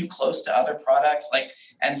 or too close to other products.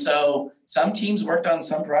 And so some teams worked on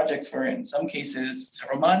some projects for, in some cases,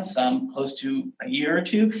 several months, some close to a year or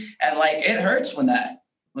two. And like, it hurts when that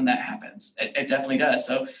happens. It definitely does.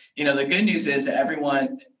 So, the good news is that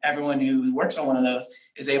everyone who works on one of those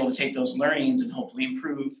is able to take those learnings and hopefully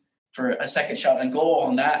improve for a second shot on goal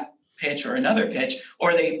on that pitch or another pitch,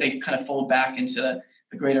 or they kind of fold back into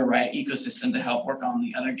the greater Riot ecosystem to help work on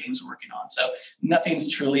the other games we're working on. So nothing's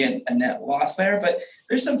truly a net loss there, but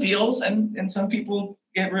there's some feels, and some people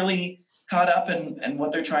get really caught up in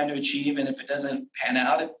what they're trying to achieve. And if it doesn't pan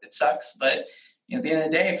out, it sucks. But at the end of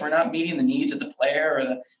the day, if we're not meeting the needs of the player, or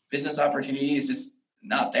the business opportunity is just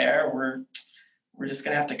not there, we're just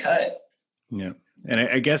going to have to cut. Yeah. And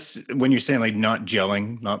I guess when you're saying like not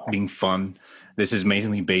gelling, not being fun, this is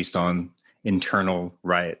mainly based on internal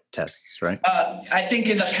Riot tests, right? I think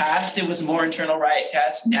in the past it was more internal Riot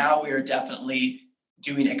tests. Now we are definitely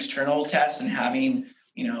doing external tests and having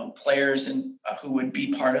players and who would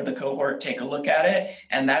be part of the cohort take a look at it,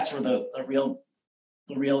 and that's where the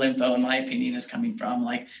real info, in my opinion, is coming from.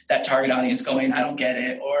 Like that target audience going, I don't get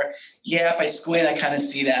it, or yeah, if I squint, I kind of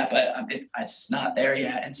see that, but it's not there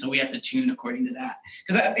yet, and so we have to tune according to that.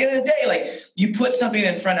 Because at the end of the day, like you put something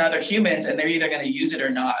in front of other humans, and they're either going to use it or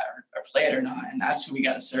not, or play it or not, and that's who we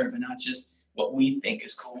got to serve, and not just what we think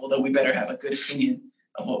is cool. Although we better have a good opinion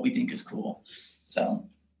of what we think is cool. So,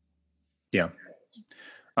 yeah.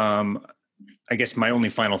 I guess my only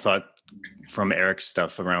final thought from Eric's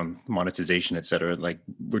stuff around monetization, et cetera, like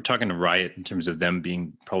we're talking to Riot in terms of them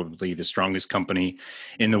being probably the strongest company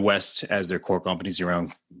in the West as their core companies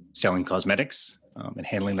around selling cosmetics and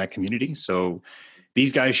handling that community. So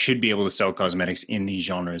these guys should be able to sell cosmetics in these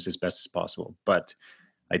genres as best as possible. But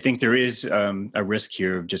I think there is a risk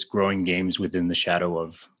here of just growing games within the shadow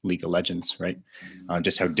of League of Legends, right?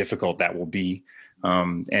 Just how difficult that will be.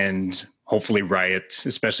 And hopefully Riot,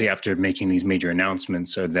 especially after making these major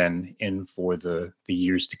announcements, are then in for the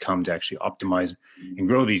years to come to actually optimize and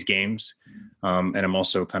grow these games. And I'm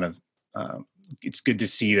also kind of, it's good to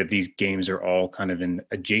see that these games are all kind of in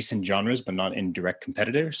adjacent genres, but not in direct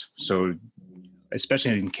competitors. So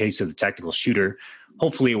especially in case of the tactical shooter,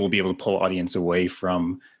 hopefully it will be able to pull audience away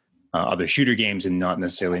from other shooter games and not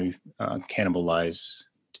necessarily cannibalize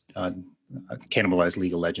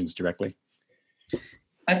League of Legends directly.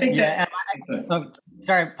 I think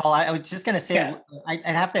sorry, Paul. I was just going to say, Yeah. I'd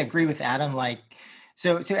have to agree with Adam.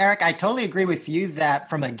 So Eric, I totally agree with you that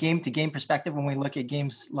from a game-to-game perspective, when we look at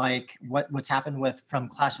games like what's happened from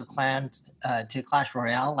Clash of Clans to Clash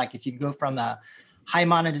Royale, like if you go from a high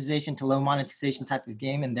monetization to low monetization type of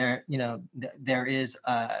game, and there is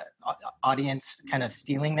audience kind of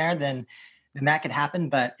stealing there, then that could happen.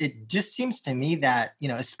 But it just seems to me that,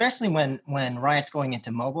 especially when Riot's going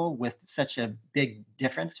into mobile with such a big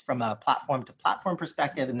difference from a platform to platform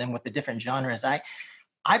perspective, and then with the different genres,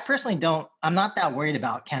 I personally I'm not that worried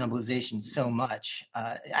about cannibalization so much.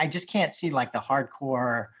 I just can't see like the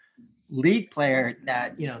hardcore League player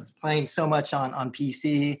that, is playing so much on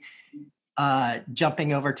PC,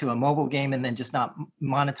 jumping over to a mobile game and then just not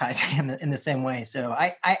monetizing in the same way. So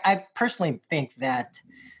I personally think that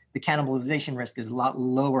the cannibalization risk is a lot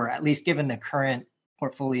lower, at least given the current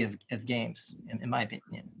portfolio of games, in my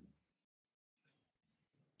opinion.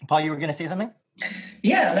 Paul, you were going to say something?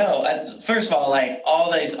 Yeah, no. First of all, like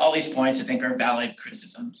all these points, I think are valid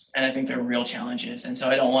criticisms, and I think they're real challenges. And so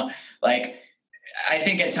I don't want, I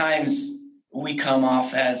think at times we come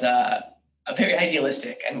off as a very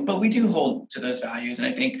idealistic, but we do hold to those values. And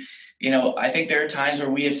I think, I think there are times where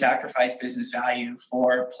we have sacrificed business value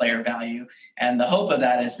for player value, and the hope of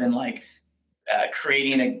that has been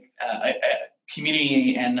creating a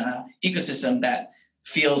community and ecosystem that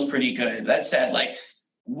feels pretty good. That said,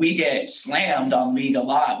 we get slammed on League a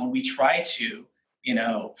lot when we try to,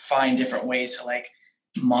 find different ways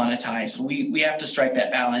to monetize. We have to strike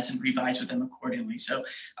that balance and revise with them accordingly. So,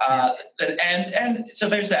 and so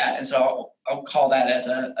there's that. And so I'll call that as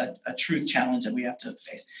a truth challenge that we have to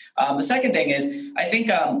face. The second thing is, I think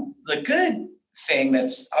the good thing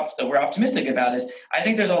that we're optimistic about is, I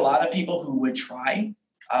think there's a lot of people who would try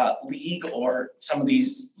League or some of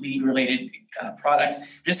these League related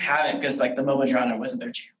products, just haven't, because the MOBA genre wasn't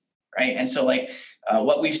their jam, right? And so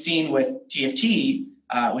what we've seen with TFT,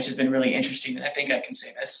 which has been really interesting, and I think I can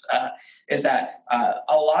say this, is that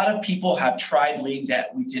a lot of people have tried League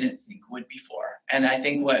that we didn't think would before. And I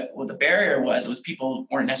think what the barrier was people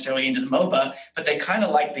weren't necessarily into the MOBA, but they kind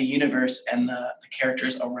of liked the universe and the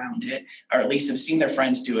characters around it, or at least have seen their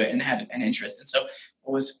friends do it and had an interest. And so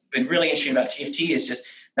what was been really interesting about TFT is just,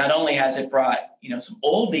 not only has it brought, some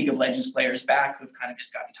old League of Legends players back who've kind of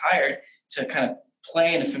just gotten tired to kind of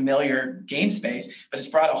play in a familiar game space, but it's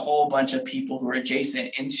brought a whole bunch of people who are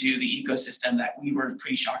adjacent into the ecosystem that we were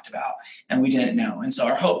pretty shocked about and we didn't know. And so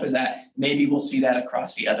our hope is that maybe we'll see that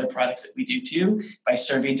across the other products that we do too. By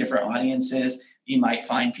serving different audiences, you might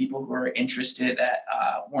find people who are interested that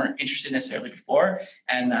weren't interested necessarily before.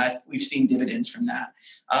 And we've seen dividends from that.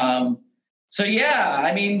 So yeah,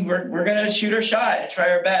 I mean, we're going to shoot our shot and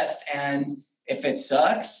try our best. And if it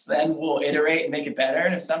sucks, then we'll iterate and make it better.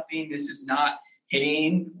 And if something is just not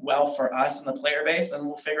hitting well for us and the player base, then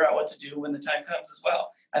we'll figure out what to do when the time comes as well.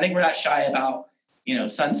 I think we're not shy about,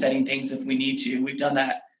 sunsetting things if we need to. We've done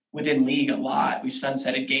that within League a lot. We've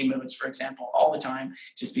sunsetted game modes, for example, all the time,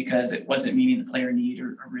 just because it wasn't meeting the player need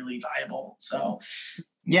or really viable. So,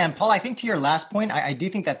 yeah. And Paul, I think to your last point, I do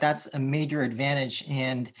think that that's a major advantage.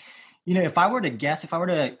 And If I were to guess, if I were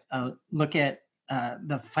to look at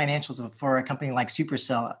the financials for a company like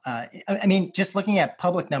Supercell, I mean, just looking at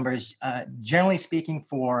public numbers, generally speaking,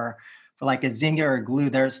 for like a Zynga or Glue,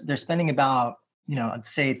 they're spending about I'd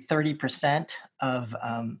say 30% of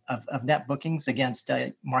net bookings against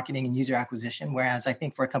marketing and user acquisition. Whereas I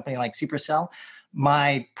think for a company like Supercell,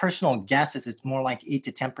 my personal guess is it's more like 8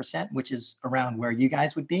 to 10%, which is around where you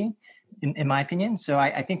guys would be, in my opinion. So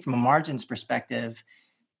I think from a margins perspective,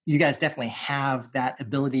 you guys definitely have that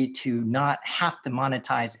ability to not have to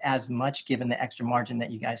monetize as much given the extra margin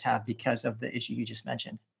that you guys have because of the issue you just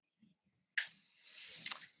mentioned.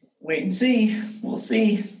 Wait and see. We'll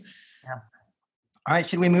see. Yeah. All right,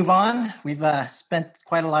 should we move on? We've spent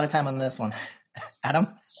quite a lot of time on this one. Adam?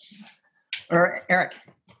 Or Eric?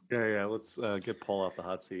 Yeah. Let's get Paul off the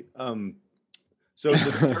hot seat. So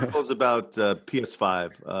the article is about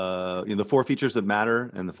PS5, the 4 features that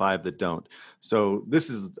matter and the 5 that don't. So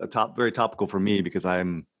this is very topical for me because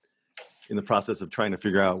I'm in the process of trying to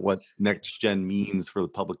figure out what next gen means for the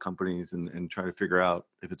public companies and try to figure out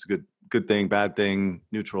if it's a good thing, bad thing,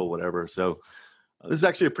 neutral, whatever. So this is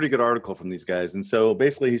actually a pretty good article from these guys. And so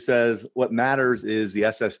basically he says what matters is the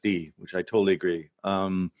SSD, which I totally agree.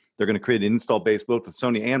 They're going to create an install base both with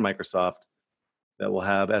Sony and Microsoft that will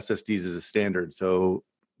have SSDs as a standard. So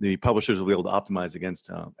the publishers will be able to optimize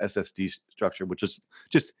against SSD structure, which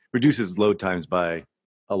just reduces load times by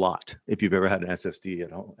a lot if you've ever had an SSD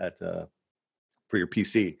at home for your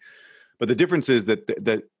PC. But the difference is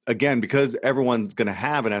that again, because everyone's going to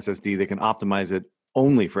have an SSD, they can optimize it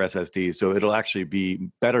only for SSD. So it'll actually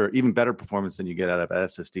be even better performance than you get out of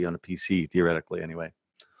SSD on a PC, theoretically anyway.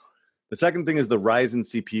 The second thing is the Ryzen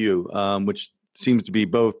CPU, which seems to be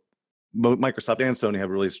both Microsoft and Sony have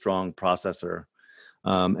a really strong processor.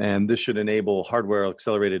 And this should enable hardware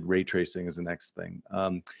accelerated ray tracing as the next thing.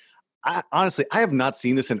 Honestly, I have not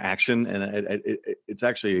seen this in action, and it's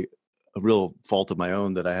actually a real fault of my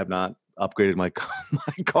own that I have not upgraded my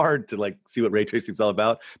card to like see what ray tracing is all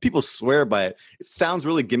about. People swear by it. It sounds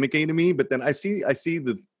really gimmicky to me, but then I see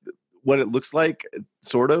what it looks like,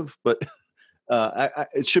 sort of, but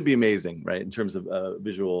it should be amazing, right, in terms of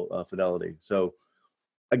visual fidelity. So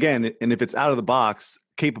again, and if it's out of the box,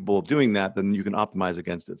 capable of doing that, then you can optimize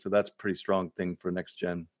against it. So that's a pretty strong thing for next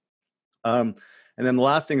gen. And then the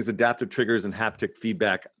last thing is adaptive triggers and haptic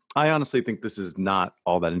feedback. I honestly think this is not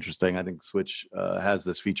all that interesting. I think Switch has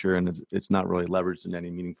this feature and it's not really leveraged in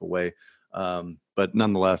any meaningful way. But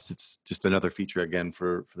nonetheless, it's just another feature again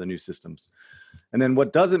for the new systems. And then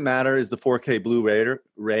what doesn't matter is the 4K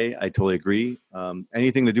Blu-ray. I totally agree.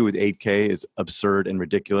 Anything to do with 8K is absurd and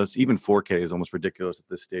ridiculous. Even 4K is almost ridiculous at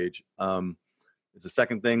this stage. It's the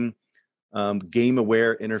second thing. Game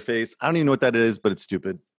aware interface. I don't even know what that is, but it's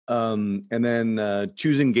stupid. And then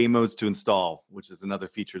choosing game modes to install, which is another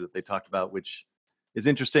feature that they talked about, which is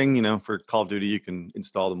interesting. For Call of Duty, you can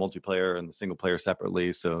install the multiplayer and the single player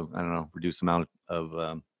separately. So I don't know, reduce the amount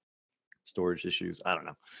of storage issues. I don't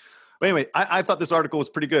know. But anyway, I thought this article was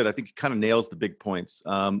pretty good. I think it kind of nails the big points.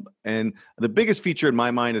 And the biggest feature in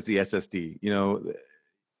my mind is the SSD.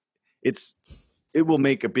 It will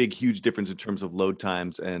make a huge difference in terms of load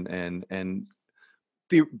times and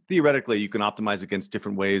theoretically, you can optimize against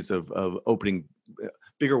different ways of opening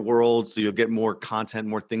bigger worlds, so you'll get more content,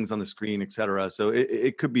 more things on the screen, et cetera. So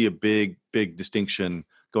it could be a big distinction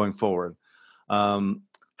going forward.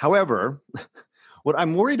 However, what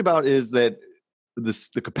I'm worried about is that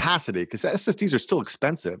the capacity, because SSDs are still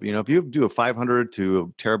expensive. If you do a 500 to a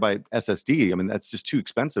terabyte SSD, I mean, that's just too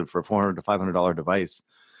expensive for a $400 to $500 device.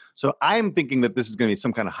 So I'm thinking that this is going to be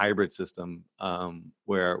some kind of hybrid system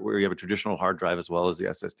where you have a traditional hard drive as well as the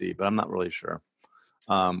SSD, but I'm not really sure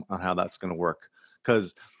on how that's going to work.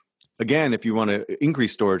 Because again, if you want to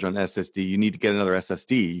increase storage on SSD, you need to get another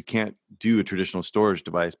SSD. You can't do a traditional storage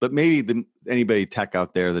device. But maybe anybody tech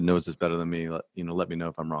out there that knows this better than me, let me know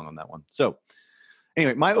if I'm wrong on that one. So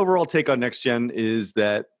anyway, my overall take on next gen is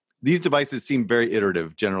that these devices seem very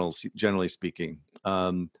iterative, generally speaking.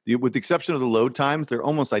 With the exception of the load times, they're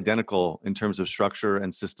almost identical in terms of structure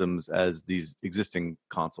and systems as these existing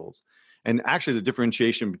consoles. And actually, the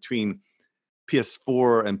differentiation between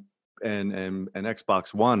PS4 and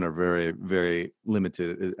Xbox One are very, very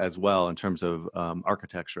limited as well in terms of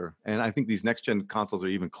architecture. And I think these next-gen consoles are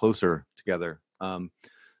even closer together.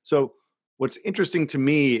 So what's interesting to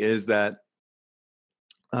me is that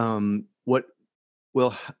what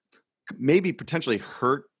will maybe potentially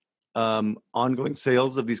hurt ongoing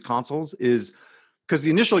sales of these consoles is because the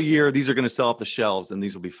initial year, these are going to sell off the shelves and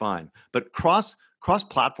these will be fine. But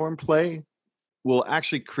cross-platform play will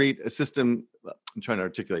actually create a system I'm trying to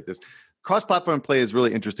articulate this. Cross-platform play is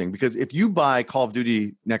really interesting because if you buy Call of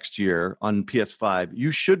Duty next year on PS5,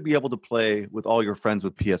 you should be able to play with all your friends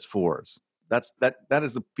with PS4s. That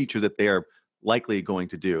is the feature that they are likely going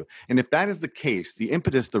to do. And if that is the case, the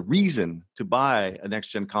impetus, the reason to buy a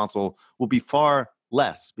next-gen console will be far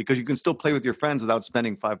less because you can still play with your friends without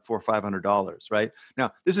spending $500, right?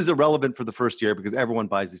 Now, this is irrelevant for the first year because everyone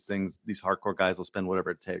buys these things. These hardcore guys will spend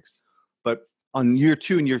whatever it takes. But on year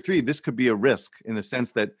 2 and year 3, this could be a risk in the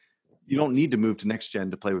sense that you don't need to move to next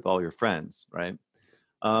gen to play with all your friends, right?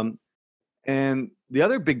 And the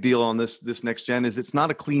other big deal on this next gen is it's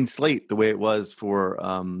not a clean slate the way it was for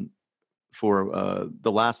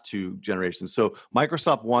the last 2 generations. So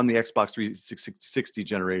Microsoft won the Xbox 360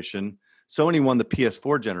 generation, Sony won the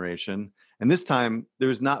PS4 generation, and this time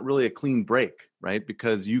there's not really a clean break, right?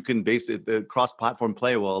 Because you can the cross-platform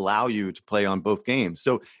play will allow you to play on both games.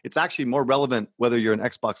 So it's actually more relevant whether you're an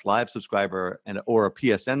Xbox Live subscriber or a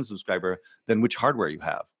PSN subscriber than which hardware you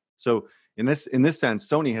have. So in this sense,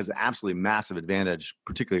 Sony has an absolutely massive advantage,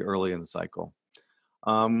 particularly early in the cycle.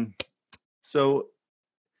 So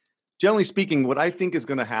generally speaking, what I think is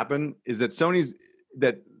going to happen is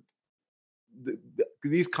that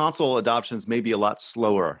these console adoptions may be a lot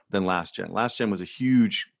slower than last gen. Last gen was a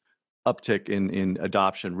huge uptick in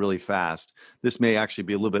adoption really fast. This may actually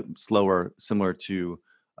be a little bit slower, similar to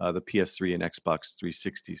the PS3 and Xbox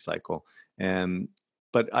 360 cycle.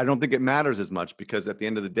 But I don't think it matters as much because at the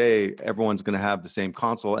end of the day, everyone's going to have the same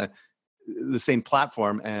console and the same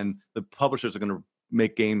platform, and the publishers are going to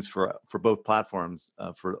make games for both platforms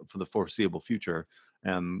for the foreseeable future.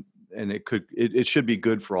 And it should be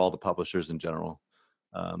good for all the publishers in general.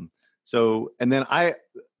 And then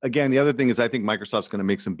the other thing is I think Microsoft's going to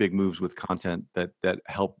make some big moves with content that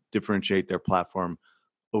help differentiate their platform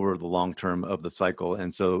over the long term of the cycle.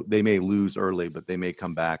 And so they may lose early, but they may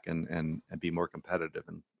come back and be more competitive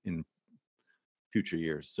in future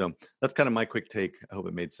years. So that's kind of my quick take. I hope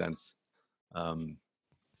it made sense.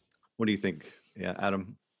 What do you think? Yeah,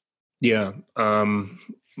 Adam? Yeah.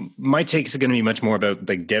 My take is going to be much more about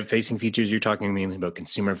like dev facing features. You're talking mainly about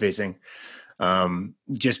consumer facing.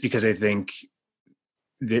 Just because I think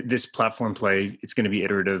this platform play, it's going to be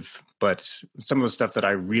iterative, but some of the stuff that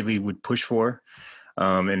I really would push for,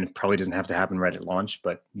 and it probably doesn't have to happen right at launch,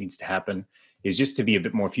 but needs to happen, is just to be a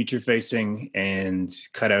bit more future facing and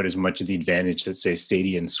cut out as much of the advantage that say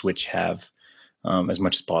Stadia and Switch have as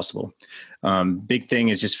much as possible. Big thing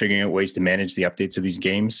is just figuring out ways to manage the updates of these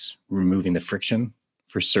games, removing the friction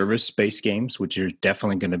for service-based games, which are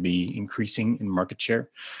definitely going to be increasing in market share.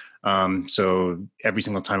 So every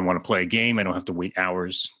single time I want to play a game, I don't have to wait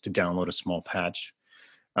hours to download a small patch.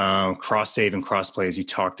 Cross-save and cross-play, as you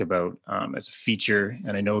talked about, as a feature.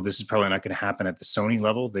 And I know this is probably not going to happen at the Sony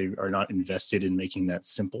level. They are not invested in making that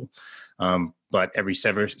simple. But every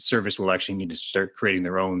service will actually need to start creating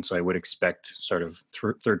their own. So I would expect sort of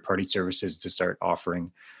third-party services to start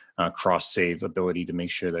offering cross-save ability to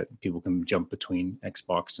make sure that people can jump between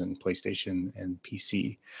Xbox and PlayStation and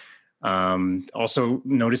PC. Also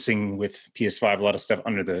noticing with PS5, a lot of stuff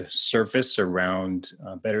under the surface around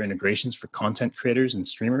better integrations for content creators and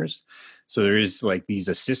streamers. So there is like these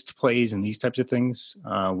assist plays and these types of things,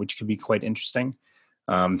 which could be quite interesting.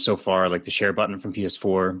 So far, like the share button from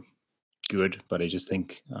PS4, good, but I just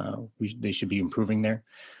think they should be improving there,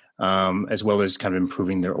 as well as kind of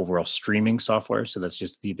improving their overall streaming software. So that's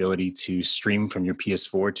just the ability to stream from your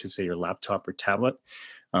PS4 to say your laptop or tablet.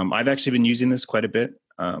 I've actually been using this quite a bit.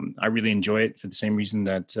 I really enjoy it for the same reason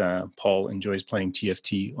that Paul enjoys playing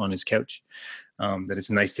TFT on his couch, that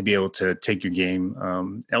it's nice to be able to take your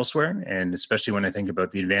game elsewhere. And especially when I think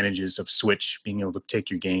about the advantages of Switch, being able to take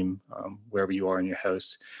your game wherever you are in your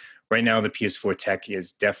house. Right now, the PS4 tech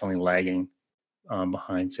is definitely lagging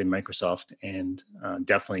behind, say, Microsoft, and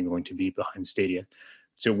definitely going to be behind Stadia.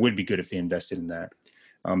 So it would be good if they invested in that.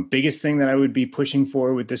 Biggest thing that I would be pushing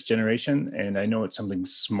for with this generation, and I know it's something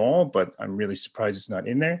small, but I'm really surprised it's not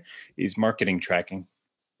in there, is marketing tracking,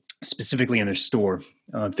 specifically in their store,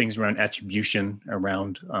 things around attribution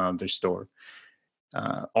around their store.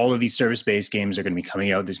 All of these service-based games are going to be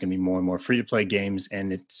coming out. There's going to be more and more free-to-play games,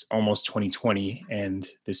 and it's almost 2020, and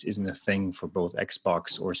this isn't a thing for both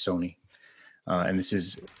Xbox or Sony. And this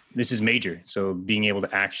is major. So being able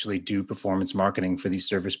to actually do performance marketing for these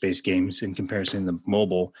service-based games in comparison to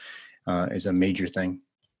mobile is a major thing.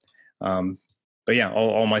 But yeah,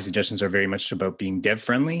 all my suggestions are very much about being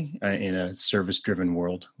dev-friendly in a service-driven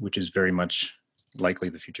world, which is very much likely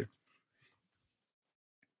the future.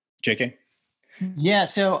 JK? Yeah,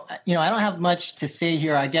 so I don't have much to say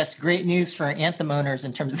here. I guess great news for Anthem owners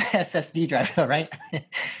in terms of the SSD drive, right? In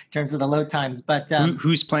terms of the load times. But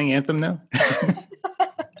Who's playing Anthem now?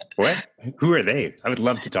 What? Who are they? I would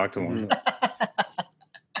love to talk to one.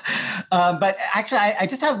 But actually, I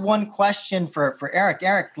just have one question for Eric.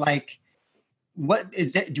 Eric, like, what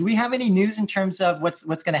is it? Do we have any news in terms of what's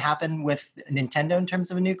going to happen with Nintendo in terms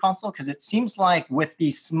of a new console? Because it seems like with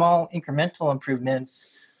these small incremental improvements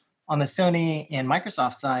on the Sony and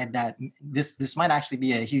Microsoft side, that this might actually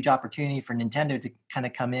be a huge opportunity for Nintendo to kind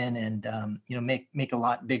of come in and make a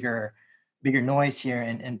lot bigger noise here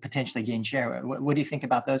and potentially gain share. What do you think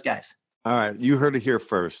about those guys? All right, you heard it here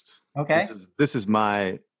first. Okay. This is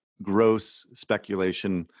my gross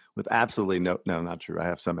speculation with absolutely no, not true. I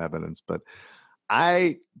have some evidence, but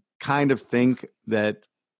I kind of think that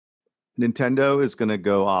Nintendo is going to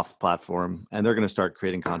go off platform and they're going to start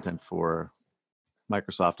creating content for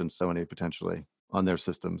Microsoft and Sony potentially on their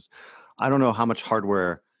systems. I don't know how much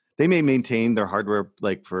hardware they may maintain their hardware,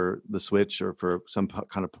 like for the Switch or for some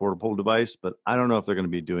kind of portable device, but I don't know if they're going to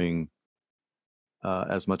be doing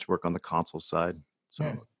as much work on the console side.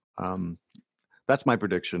 So that's my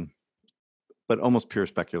prediction, but almost pure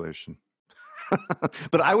speculation.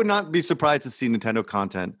 But I would not be surprised to see Nintendo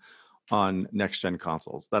content on next gen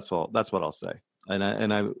consoles. That's all. That's what I'll say.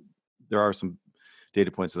 And there are some data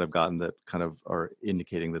points that I've gotten that kind of are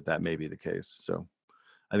indicating that may be the case. So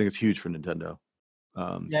I think it's huge for Nintendo.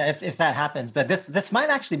 If that happens, but this might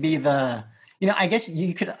actually be I guess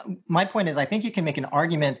you could, my point is, I think you can make an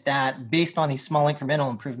argument that based on these small incremental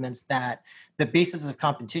improvements, that the basis of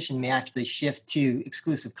competition may actually shift to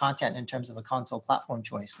exclusive content in terms of a console platform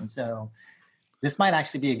choice. And so this might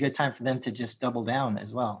actually be a good time for them to just double down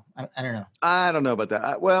as well. I don't know. I don't know about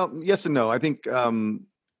that. Well, yes and no. I think Sony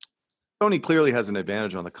clearly has an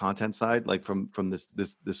advantage on the content side, like from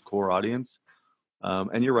this core audience.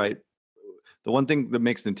 And you're right. The one thing that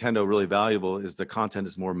makes Nintendo really valuable is the content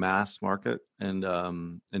is more mass market, and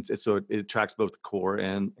so it attracts both the core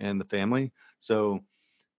and the family. So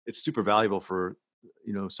it's super valuable for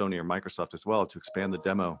Sony or Microsoft as well to expand the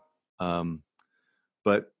demo.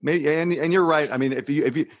 But maybe, and you're right. I mean, if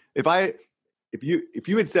you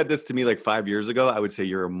had said this to me like 5 years ago, I would say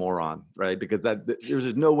you're a moron, right? Because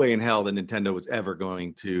there's no way in hell that Nintendo was ever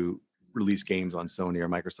going to release games on Sony or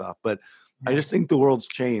Microsoft. But I just think the world's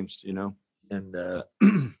changed, And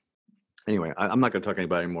anyway, I'm not going to talk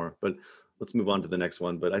about it anymore, but let's move on to the next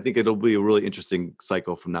one. But I think it'll be a really interesting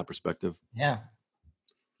cycle from that perspective. Yeah.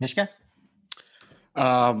 Mishka?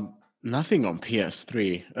 Nothing on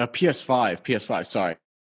PS3. PS5, sorry.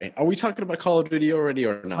 Are we talking about Call of Duty already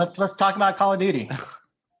or not? Let's talk about Call of Duty.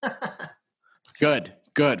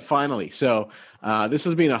 Good. Finally. So this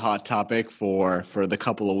has been a hot topic for the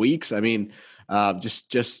couple of weeks. I mean, just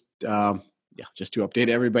to update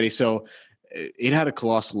everybody. So it had a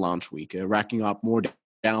colossal launch week, racking up more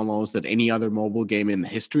downloads than any other mobile game in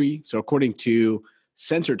history. So according to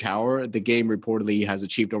Sensor Tower, the game reportedly has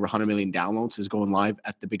achieved over 100 million downloads, is going live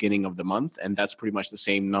at the beginning of the month. And that's pretty much the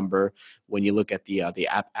same number when you look at the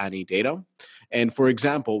App Annie data. And for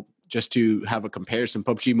example, just to have a comparison,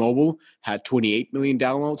 PUBG Mobile had 28 million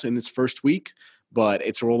downloads in its first week, but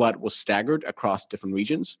its rollout was staggered across different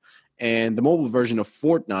regions. And the mobile version of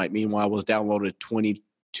Fortnite, meanwhile, was downloaded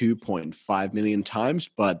 22.5 million times,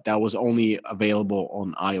 but that was only available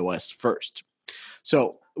on iOS first.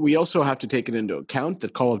 So we also have to take it into account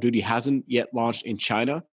that Call of Duty hasn't yet launched in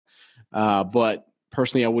China. But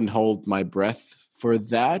personally, I wouldn't hold my breath for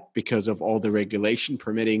that because of all the regulation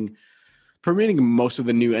permitting most of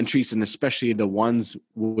the new entries, and especially the ones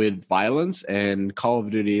with violence. And Call of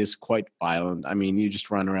Duty is quite violent. I mean, you just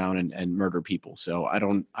run around and murder people. So I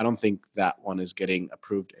don't think that one is getting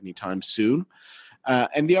approved anytime soon.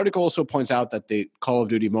 And the article also points out that the Call of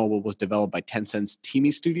Duty Mobile was developed by Tencent's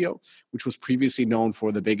TiMi Studio, which was previously known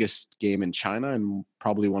for the biggest game in China and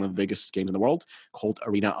probably one of the biggest games in the world, called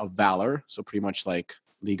Arena of Valor. So pretty much like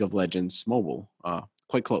League of Legends Mobile,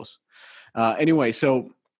 quite close. Anyway,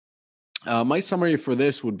 so my summary for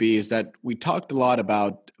this would be is that we talked a lot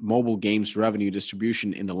about mobile games revenue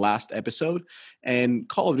distribution in the last episode, and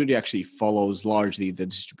Call of Duty actually follows largely the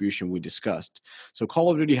distribution we discussed. So Call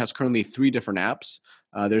of Duty has currently 3 different apps.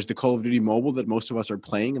 There's the Call of Duty Mobile that most of us are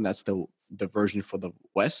playing, and that's the version for the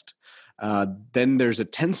West. Then there's a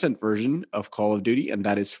Tencent version of Call of Duty, and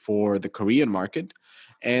that is for the Korean market.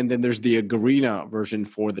 And then there's the Garena version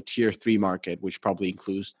for the Tier 3 market, which probably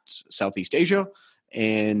includes Southeast Asia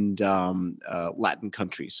and Latin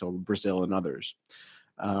countries, so Brazil and others.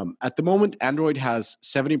 At the moment, Android has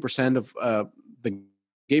 70% of the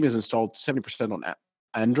game is installed 70% on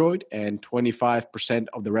Android, and 25%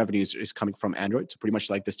 of the revenues is coming from Android. So pretty much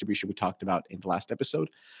like distribution we talked about in the last episode.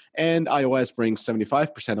 And iOS brings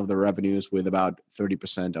 75% of the revenues with about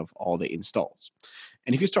 30% of all the installs.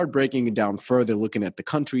 And if you start breaking it down further, looking at the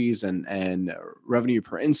countries and revenue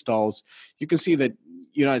per installs, you can see that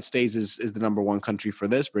United States is the number one country for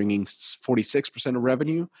this, bringing 46% of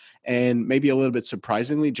revenue. And maybe a little bit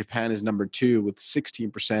surprisingly, Japan is number two with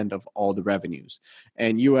 16% of all the revenues.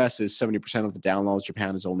 And US is 70% of the downloads.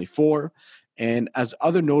 Japan is only 4%. And as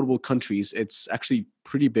other notable countries, it's actually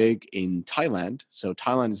pretty big in Thailand. So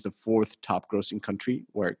Thailand is the fourth top grossing country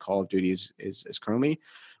where Call of Duty is currently,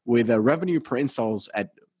 with a revenue per installs at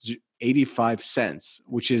 85 cents,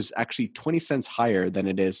 which is actually 20 cents higher than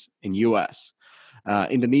it is in US.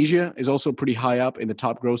 Indonesia is also pretty high up in the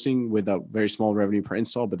top grossing with a very small revenue per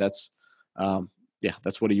install, but that's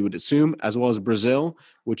what you would assume, as well as Brazil,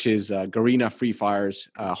 which is Garena Free Fire's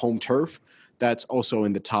home turf. That's also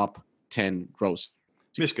in the top 10 gross.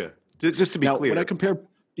 Mishka, just to be clear, when I compare,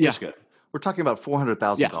 Mishka, we're talking about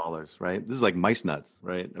 $400,000, right? This is like mice nuts,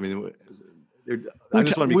 right? I mean, I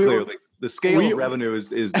just want to be clear. Like the scale of revenue is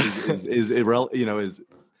they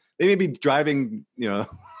may be driving,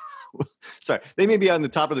 sorry, they may be on the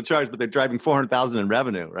top of the charts, but they're driving 400,000 in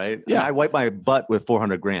revenue, right? Yeah, and I wipe my butt with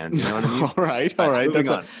 400 grand. You know what I mean? all right.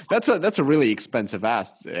 That's a really expensive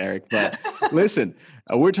ask, Eric. But listen,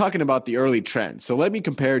 we're talking about the early trend. So let me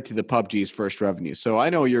compare it to the PUBG's first revenue. So I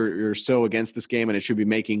know you're so against this game, and it should be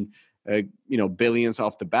making billions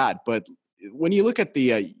off the bat. But when you look at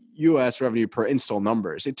the US revenue per install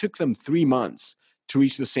numbers, it took them 3 months to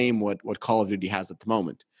reach the same what Call of Duty has at the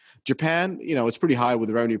moment. Japan, it's pretty high with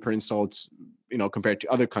the revenue per install, compared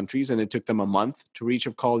to other countries, and it took them a month to reach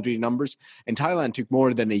of Call of Duty numbers. And Thailand took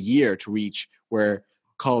more than a year to reach where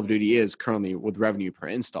Call of Duty is currently with revenue per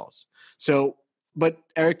installs. So, but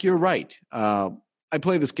Eric, you're right. I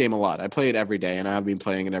play this game a lot. I play it every day, and I've been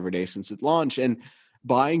playing it every day since it launched. And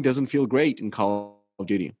buying doesn't feel great in Call of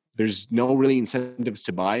Duty. There's no really incentives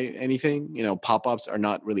to buy anything. Pop-ups are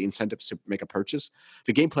not really incentives to make a purchase.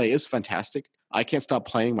 The gameplay is fantastic. I can't stop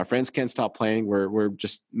playing. My friends can't stop playing. We're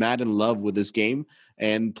just mad in love with this game,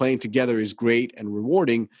 and playing together is great and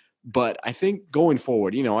rewarding. But I think going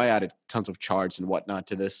forward, I added tons of charts and whatnot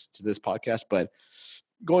to this podcast, but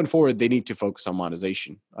going forward, they need to focus on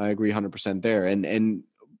monetization. I agree 100% there. And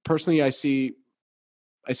personally, I see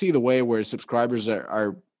the way where subscribers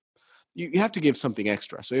are you have to give something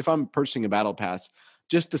extra. So if I'm purchasing a battle pass,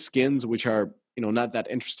 just the skins, which are not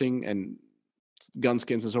that interesting, and gun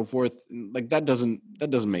skins and so forth, like that doesn't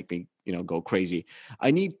make me go crazy.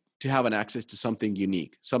 I need to have an access to something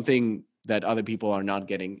unique, something that other people are not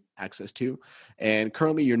getting access to, and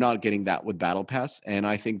currently you're not getting that with battle pass. And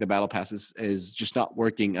I think the battle pass is just not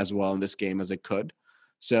working as well in this game as it could.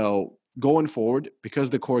 So going forward, because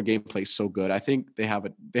the core gameplay is so good, I think they have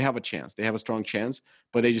a chance. They have a strong chance,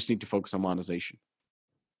 but they just need to focus on monetization.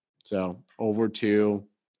 So over to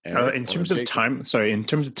Eric, in terms of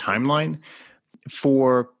timeline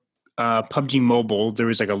for PUBG Mobile, there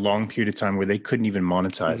was like a long period of time where they couldn't even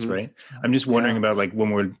monetize, right? I'm just wondering about like when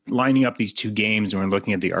we're lining up these two games and we're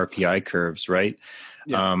looking at the RPI curves, right?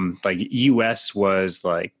 Yeah. Like US was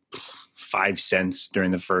like 5 cents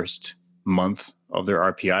during the first month of their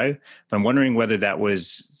RPI. But I'm wondering whether that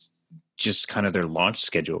was just kind of their launch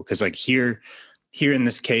schedule. Because like here in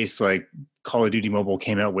this case, like Call of Duty Mobile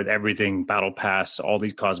came out with everything, Battle Pass, all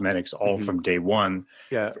these cosmetics, all from day one.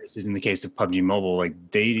 Yeah. Versus in the case of PUBG Mobile, like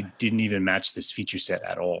they didn't even match this feature set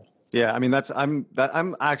at all. Yeah, I mean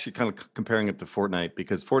I'm actually kind of comparing it to Fortnite,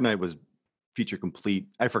 because Fortnite was feature complete.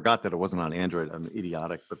 I forgot that it wasn't on Android. I'm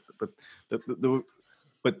idiotic,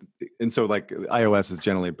 but and so like iOS is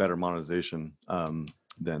generally better monetization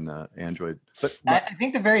than Android. But I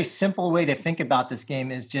think the very simple way to think about this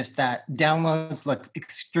game is just that downloads look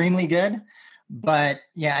extremely good. But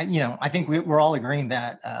yeah, I think we're all agreeing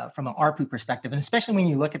that from an ARPU perspective, and especially when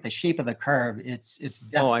you look at the shape of the curve, it's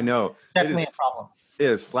definitely, I know. Definitely a problem. It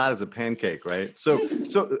is flat as a pancake, right? So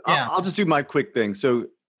yeah. I'll just do my quick thing. So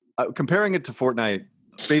comparing it to Fortnite,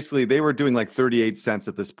 basically they were doing like 38 cents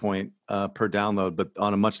at this point per download, but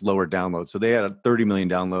on a much lower download. So they had 30 million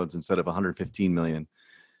downloads instead of 115 million,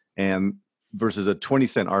 and versus a 20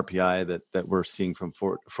 cent RPI that we're seeing from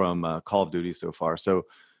Call of Duty so far. So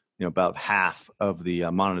about half of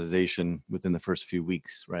the monetization within the first few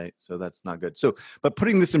weeks, right? So that's not good. So, but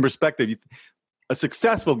putting this in perspective, a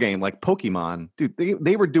successful game like Pokemon, dude,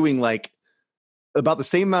 they were doing like about the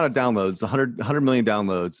same amount of downloads, 100 million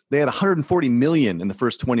downloads. They had 140 million in the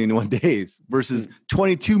first 21 days versus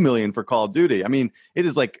 22 million for Call of Duty. I mean, it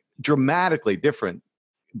is like dramatically different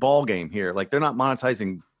ball game here. Like they're not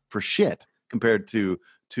monetizing for shit compared to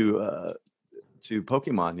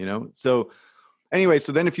Pokemon, you know? So anyway,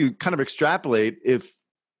 so then if you kind of extrapolate, if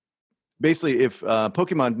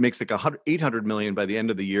Pokemon makes like 800 million by the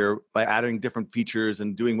end of the year by adding different features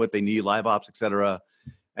and doing what they need, live ops, et cetera,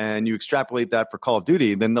 and you extrapolate that for Call of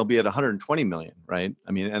Duty, then they'll be at 120 million, right?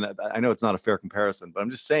 I mean, and I know it's not a fair comparison, but I'm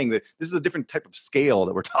just saying that this is a different type of scale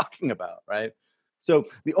that we're talking about, right? So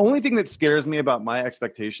the only thing that scares me about my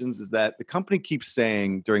expectations is that the company keeps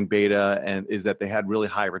saying during beta and is that they had really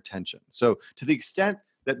high retention. So to the extent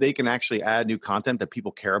that they can actually add new content that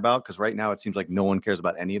people care about, because right now it seems like no one cares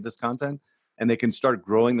about any of this content, and they can start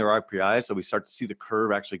growing their RPI, so we start to see the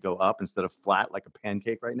curve actually go up instead of flat like a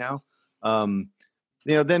pancake right now.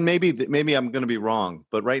 You know, then maybe I'm going to be wrong,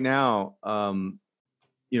 but right now,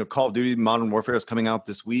 you know, Call of Duty Modern Warfare is coming out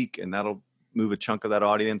this week, and that'll move a chunk of that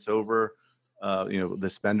audience over. You know, the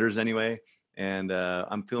spenders anyway, and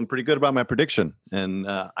I'm feeling pretty good about my prediction. And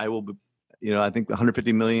I will be, you know, I think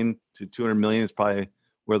 150 million to 200 million is probably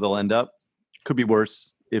where they'll end up. Could be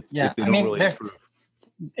worse if they don't really improve.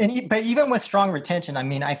 But even with strong retention, I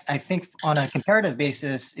mean, I think on a comparative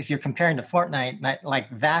basis, if you're comparing to Fortnite, like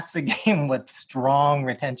that's a game with strong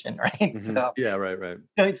retention, right? Mm-hmm. So, yeah, right.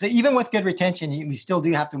 So even with good retention, we still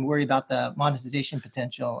do have to worry about the monetization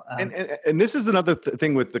potential. And this is another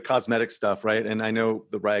thing with the cosmetic stuff, right? And I know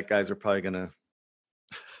the Riot guys are probably going to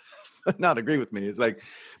not agree with me. It's like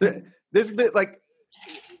this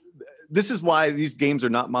is why these games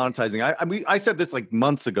are not monetizing. I said this like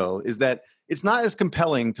months ago, is that it's not as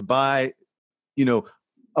compelling to buy, you know,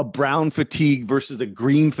 a brown fatigue versus a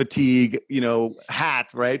green fatigue, you know,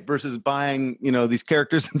 hat, right? Versus buying, you know, these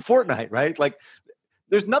characters in Fortnite, right? Like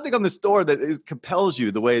there's nothing on the store that compels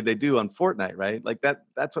you the way they do on Fortnite, right? Like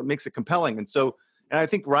that's what makes it compelling. And I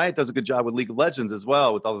think Riot does a good job with League of Legends as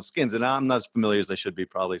well with all the skins. And I'm not as familiar as I should be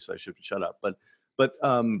probably, so I should shut up. But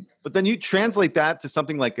then you translate that to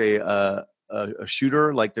something like a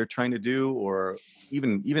shooter like they're trying to do, or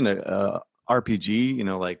even a RPG, you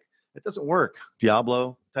know, like it doesn't work.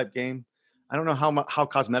 Diablo type game. I don't know how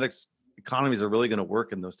cosmetics economies are really going to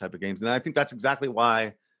work in those type of games. And I think that's exactly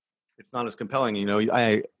why it's not as compelling. You know,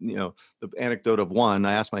 the anecdote of one,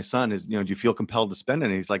 I asked my son is, you know, do you feel compelled to spend it?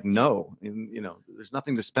 And he's like, no. And, you know, there's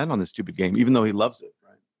nothing to spend on this stupid game, even though he loves it.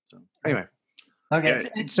 Right. So anyway. Okay.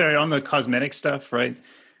 Yeah, sorry, on the cosmetic stuff, right?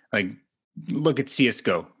 Like look at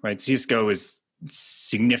CSGO, right? CSGO is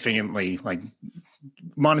significantly like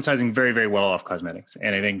monetizing very, very well off cosmetics.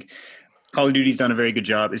 And I think Call of Duty's done a very good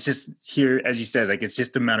job. It's just here, as you said, like it's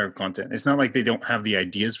just a matter of content. It's not like they don't have the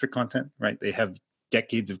ideas for content, right? They have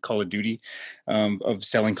decades of Call of Duty of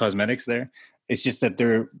selling cosmetics there. It's just that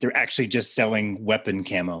they're actually just selling weapon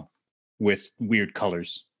camo with weird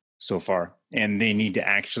colors so far. And they need to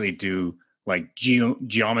actually do like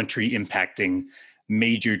geometry impacting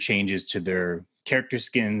major changes to their character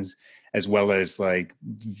skins, as well as like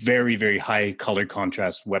very, very high color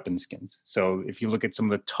contrast weapon skins. So if you look at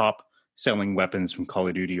some of the top selling weapons from Call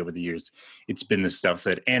of Duty over the years, it's been the stuff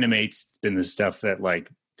that animates, it's been the stuff that like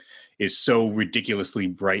is so ridiculously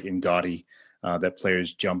bright and gaudy that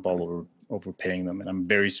players jump all over paying them. And I'm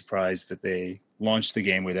very surprised that they launched the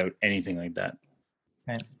game without anything like that.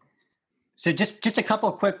 Right. So just a couple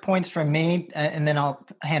of quick points from me, and then I'll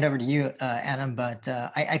hand over to you, Adam. But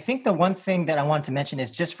I think the one thing that I wanted to mention is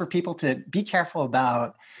just for people to be careful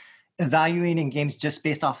about evaluating games just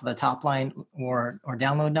based off of the top line or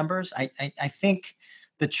download numbers. I think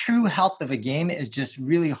the true health of a game is just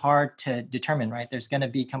really hard to determine, right? There's going to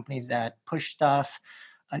be companies that push stuff.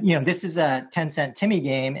 You know, this is a Tencent Timmy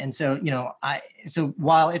game, and so you know, so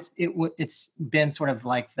while it's been sort of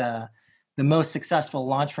like the most successful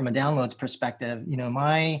launch from a downloads perspective, you know,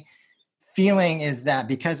 my feeling is that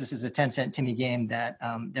because this is a Tencent Timmy game, that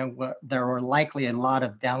there were likely a lot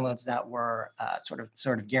of downloads that were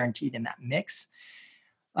sort of guaranteed in that mix.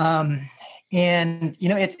 And you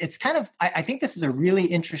know, it's kind of I think this is a really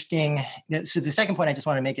interesting. So the second point I just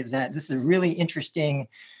want to make is that this is a really interesting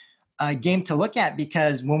game to look at,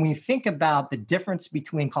 because when we think about the difference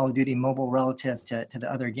between Call of Duty Mobile relative to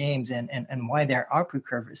the other games and why their ARPU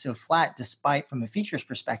curve is so flat, despite from a features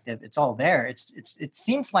perspective, it's all there. It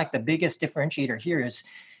seems like the biggest differentiator here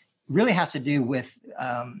really has to do with,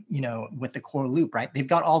 you know, with the core loop, right? They've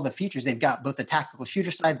got all the features. They've got both the tactical shooter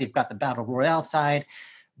side, they've got the battle royale side,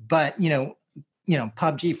 but, you know,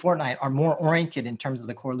 PUBG, Fortnite are more oriented in terms of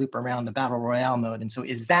the core loop around the battle royale mode. And so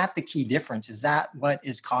is that the key difference? Is that what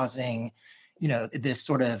is causing, you know, this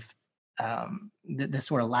sort of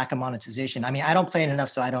lack of monetization? I mean, I don't play it enough,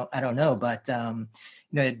 so I don't know, but, you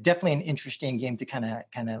know, definitely an interesting game to kind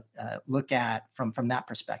of look at from that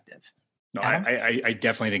perspective. No, Adam? I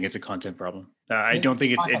definitely think it's a content problem. I Yeah, don't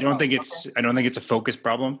think it's content I don't think it's a focus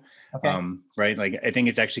problem. Okay. Right. Like I think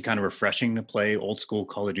it's actually kind of refreshing to play old school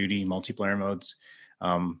Call of Duty multiplayer modes.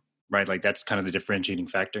 Right. Like that's kind of the differentiating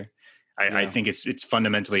factor. I think it's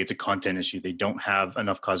fundamentally it's a content issue. They don't have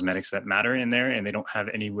enough cosmetics that matter in there, and they don't have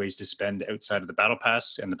any ways to spend outside of the battle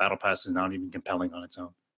pass, and the battle pass is not even compelling on its own.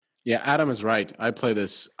 Yeah, Adam is right. I play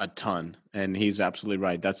this a ton, and he's absolutely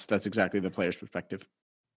right. That's exactly the player's perspective.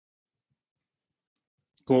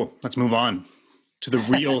 Cool. Let's move on to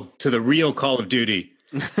the real Call of Duty.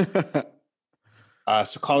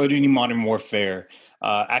 So Call of Duty Modern Warfare.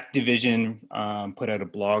 Activision put out a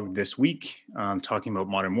blog this week talking about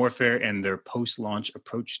Modern Warfare and their post-launch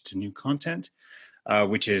approach to new content,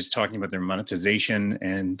 which is talking about their monetization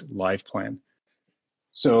and live plan.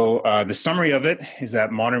 So the summary of it is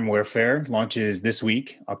that Modern Warfare launches this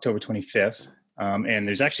week, October 25th. And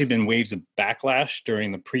there's actually been waves of backlash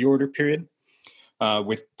during the pre-order period,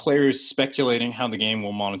 with players speculating how the game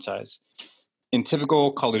will monetize. In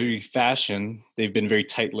typical Call of Duty fashion, they've been very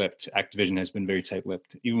tight-lipped. Activision has been very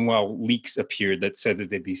tight-lipped, even while leaks appeared that said that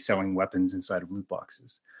they'd be selling weapons inside of loot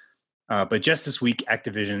boxes. But just this week,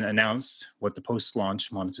 Activision announced what the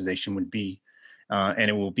post-launch monetization would be. And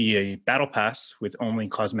it will be a battle pass with only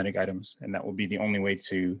cosmetic items. And that will be the only way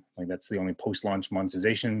to, like, that's the only post-launch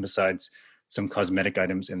monetization besides some cosmetic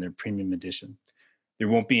items in their premium edition. There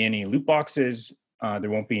won't be any loot boxes.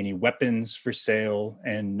 There won't be any weapons for sale,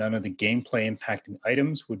 and none of the gameplay impacting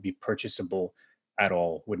items would be purchasable at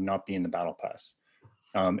all, would not be in the battle pass.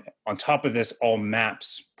 On top of this, all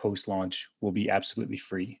maps post-launch will be absolutely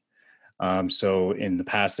free. So in the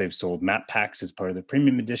past, they've sold map packs as part of the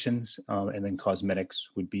premium editions, and then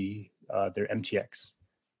cosmetics would be their MTX.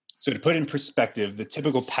 So to put in perspective, the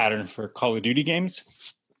typical pattern for Call of Duty games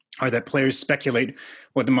are that players speculate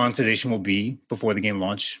what the monetization will be before the game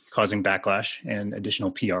launch, causing backlash and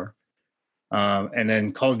additional PR. And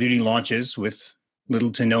then Call of Duty launches with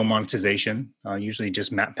little to no monetization, usually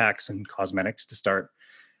just map packs and cosmetics to start,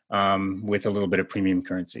 with a little bit of premium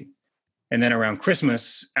currency. And then around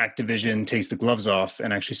Christmas, Activision takes the gloves off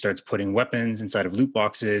and actually starts putting weapons inside of loot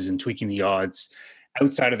boxes and tweaking the odds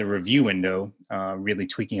outside of the review window, really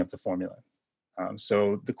tweaking up the formula.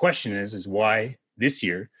 So the question is why this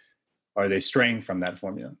year are they straying from that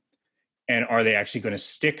formula? And are they actually going to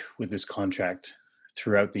stick with this contract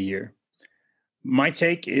throughout the year? My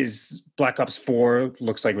take is Black Ops 4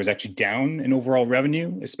 looks like it was actually down in overall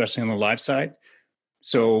revenue, especially on the live side.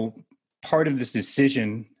 So part of this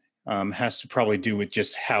decision has to probably do with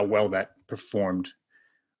just how well that performed.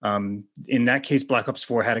 In that case, Black Ops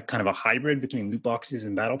 4 had a kind of a hybrid between loot boxes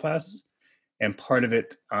and battle passes. And part of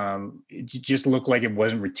it, it just looked like it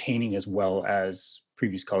wasn't retaining as well as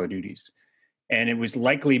previous Call of Duties. And it was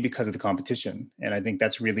likely because of the competition. And I think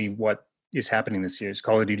that's really what is happening this year is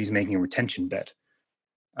Call of Duty is making a retention bet.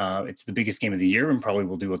 It's the biggest game of the year and probably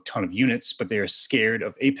will do a ton of units, but they are scared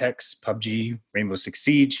of Apex, PUBG, Rainbow Six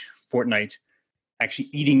Siege, Fortnite, actually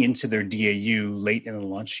eating into their DAU late in the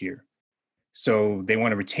launch year. So they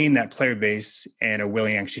want to retain that player base and are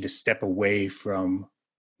willing actually to step away from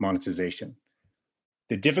monetization.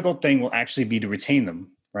 The difficult thing will actually be to retain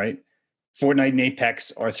them, right? Fortnite and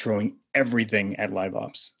Apex are throwing everything at live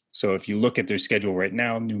ops. So if you look at their schedule right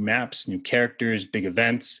now, new maps, new characters, big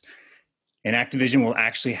events, and Activision will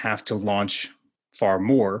actually have to launch far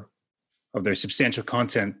more of their substantial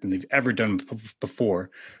content than they've ever done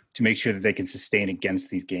before to make sure that they can sustain against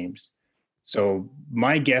these games. So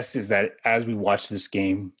my guess is that as we watch this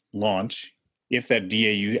game launch, if that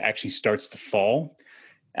DAU actually starts to fall,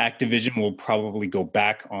 Activision will probably go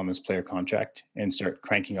back on this player contract and start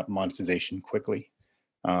cranking up monetization quickly.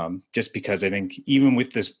 Just because I think even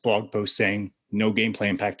with this blog post saying no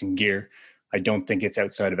gameplay impacting gear, I don't think it's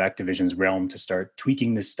outside of Activision's realm to start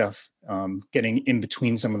tweaking this stuff, getting in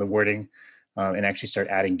between some of the wording, and actually start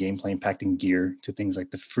adding gameplay impacting gear to things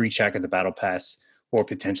like the free check of the battle pass, or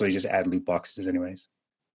potentially just add loot boxes anyways.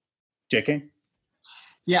 JK?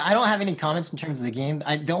 Yeah, I don't have any comments in terms of the game.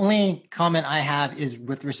 The only comment I have is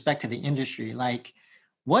with respect to the industry. Like,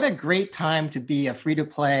 what a great time to be a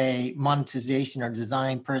free-to-play monetization or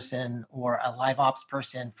design person or a live ops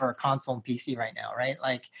person for a console and PC right now, right?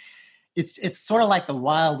 Like, it's sort of like the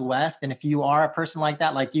Wild West. And if you are a person like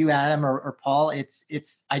that, like you, Adam or Paul,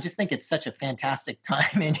 I just think it's such a fantastic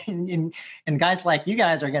time. And guys like you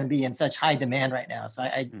guys are going to be in such high demand right now. So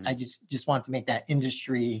I just want to make that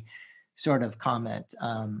industry sort of comment.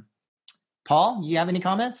 Paul, you have any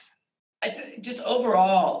comments? Just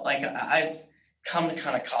overall, like come to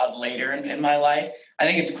kind of COD later in my life. I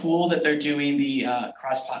think it's cool that they're doing the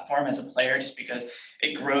cross-platform as a player, just because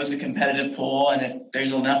it grows the competitive pool. And if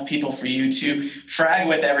there's enough people for you to frag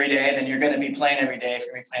with every day, then you're going to be playing every day. If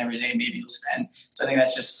you're going to be playing every day, maybe you'll spend. So I think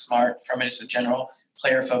that's just smart from just a general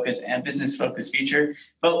player focus and business focus feature.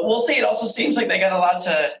 But we'll see. It also seems like they got a lot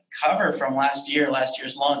to cover from last year. Last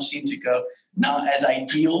year's launch seemed to go not as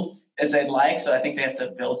ideal as they'd like. So I think they have to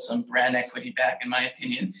build some brand equity back, in my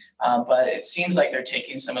opinion. But it seems like they're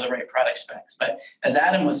taking some of the right product specs. But as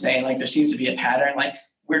Adam was saying, like there seems to be a pattern. Like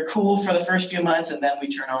we're cool for the first few months, and then we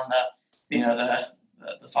turn on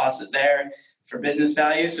the faucet there for business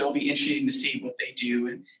value. So it'll be interesting to see what they do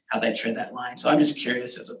and how they tread that line. So I'm just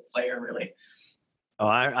curious as a player, really. Oh,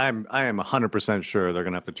 I am 100% sure they're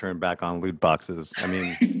going to have to turn back on loot boxes. I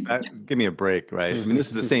mean, give me a break, right? I mean, this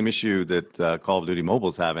is the same issue that Call of Duty Mobile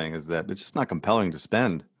is having, is that it's just not compelling to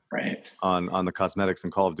spend on the cosmetics in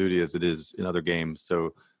Call of Duty as it is in other games.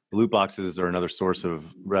 So the loot boxes are another source of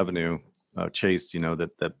revenue chase,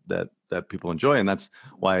 that people enjoy, and that's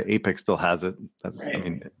why Apex still has it. I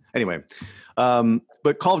mean, anyway,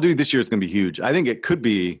 but Call of Duty this year is going to be huge. I think it could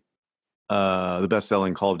be the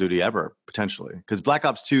best-selling Call of Duty ever, potentially, because Black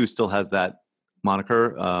Ops 2 still has that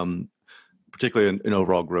moniker, particularly in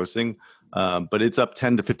overall grossing, but it's up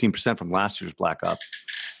 10 to 15% from last year's Black Ops.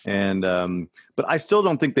 And but I still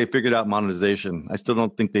don't think they figured out monetization. I still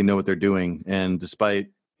don't think they know what they're doing. And despite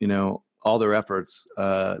all their efforts,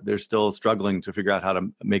 they're still struggling to figure out how to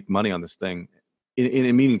make money on this thing in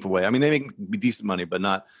a meaningful way. I mean, they make decent money, but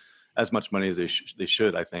not as much money as they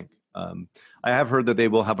should, I think. I have heard that they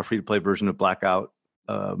will have a free-to-play version of Blackout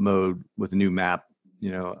mode with a new map,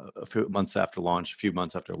 a few months after launch.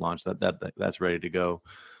 That's ready to go.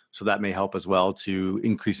 So that may help as well to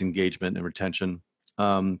increase engagement and retention.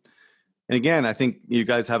 And again, I think you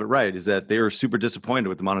guys have it right, is that they were super disappointed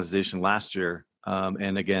with the monetization last year,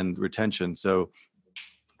 and again, retention. So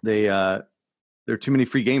there are too many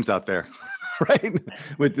free games out there. Right,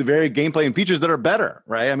 with the very gameplay and features that are better,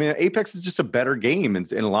 right? I mean, Apex is just a better game in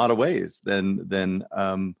a lot of ways than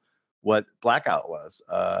what Blackout was,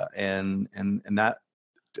 and that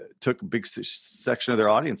took a big section of their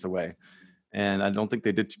audience away, and I don't think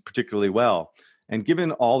they did particularly well. And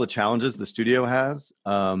given all the challenges the studio has,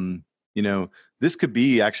 this could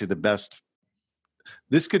be actually the best.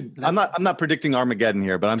 I'm not predicting Armageddon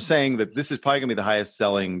here, but I'm saying that this is probably going to be the highest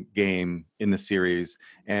selling game in the series,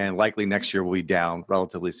 and likely next year will be down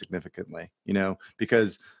relatively significantly,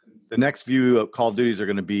 because the next few of Call of Duties are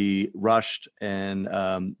going to be rushed and,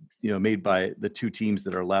 made by the two teams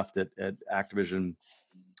that are left at Activision,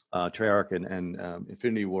 Treyarch and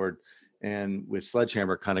Infinity Ward, and with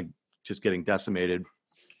Sledgehammer kind of just getting decimated,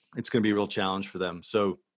 it's going to be a real challenge for them.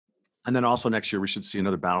 So, and then also next year, we should see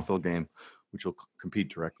another Battlefield game, which will compete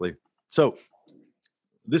directly. So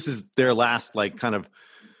this is their last,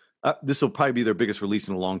 this will probably be their biggest release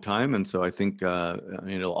in a long time. And so I think,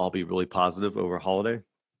 it'll all be really positive over holiday,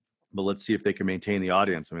 but let's see if they can maintain the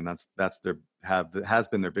audience. I mean, has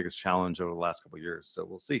been their biggest challenge over the last couple of years. So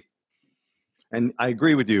we'll see. And I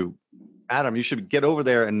agree with you, Adam, you should get over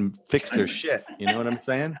there and fix their shit. You know what I'm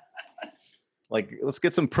saying? Let's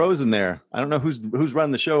get some pros in there. I don't know who's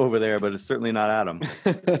running the show over there, but it's certainly not Adam.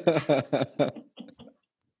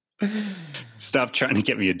 Stop trying to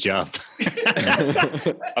get me a job.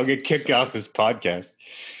 I'll get kicked off this podcast.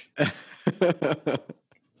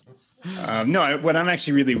 What I'm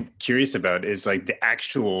actually really curious about is the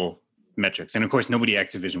actual metrics. And of course, nobody at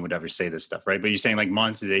Activision would ever say this stuff, right? But you're saying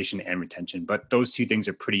monetization and retention, but those two things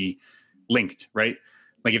are pretty linked, right?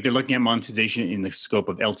 If they're looking at monetization in the scope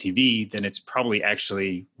of LTV, then it's probably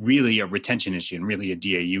actually really a retention issue and really a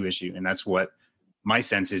DAU issue. And that's what my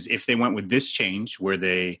sense is. If they went with this change where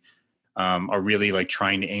they are really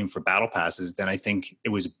trying to aim for battle passes, then I think it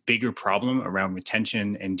was a bigger problem around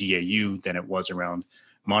retention and DAU than it was around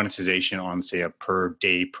monetization on, say, a per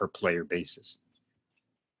day, per player basis.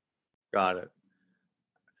 Got it.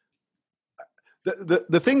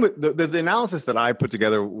 The thing with the analysis that I put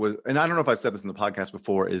together was, and I don't know if I've said this in the podcast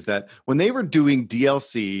before, is that when they were doing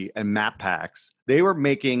DLC and map packs, they were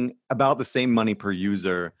making about the same money per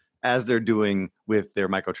user as they're doing with their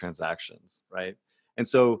microtransactions, right? And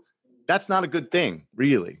so that's not a good thing,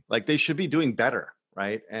 really. They should be doing better,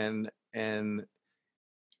 right? And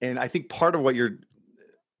I think part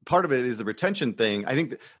of it is a retention thing. I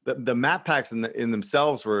think the map packs in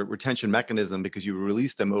themselves were a retention mechanism because you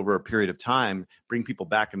release them over a period of time, bring people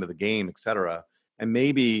back into the game, et cetera. And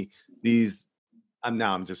maybe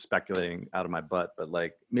I'm just speculating out of my butt, but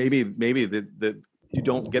maybe the you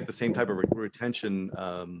don't get the same type of retention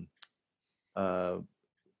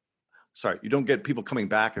sorry, you don't get people coming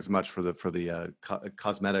back as much for the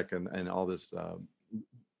cosmetic and all this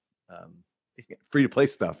free to play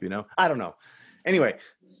stuff. I don't know. Anyway,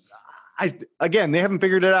 again, they haven't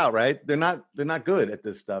figured it out, right? They're not good at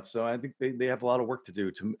this stuff. So I think they have a lot of work to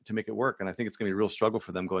do to make it work. And I think it's going to be a real struggle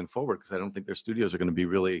for them going forward, because I don't think their studios are going to be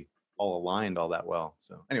really all aligned all that well.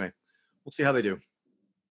 So anyway, we'll see how they do.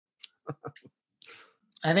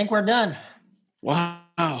 I think we're done. Wow.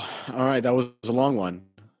 All right. That was a long one.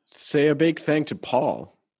 Say a big thank to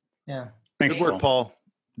Paul. Yeah. Thanks, Good work, Paul.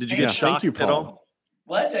 Did you get shocked thank you, at Paul. all?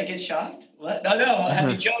 What? Did I get shocked? What? No. I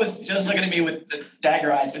mean, Joe's looking at me with the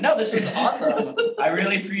dagger eyes. But no, this was awesome. I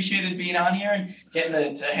really appreciated being on here and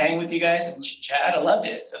getting to hang with you guys and chat. I loved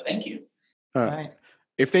it. So thank you. All right.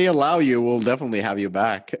 If they allow you, we'll definitely have you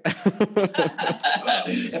back.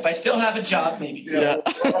 If I still have a job, maybe. Yeah.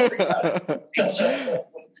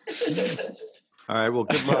 All right. Well,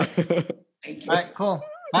 good luck. Thank you. All right, cool.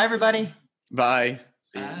 Bye, everybody. Bye.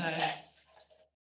 Bye.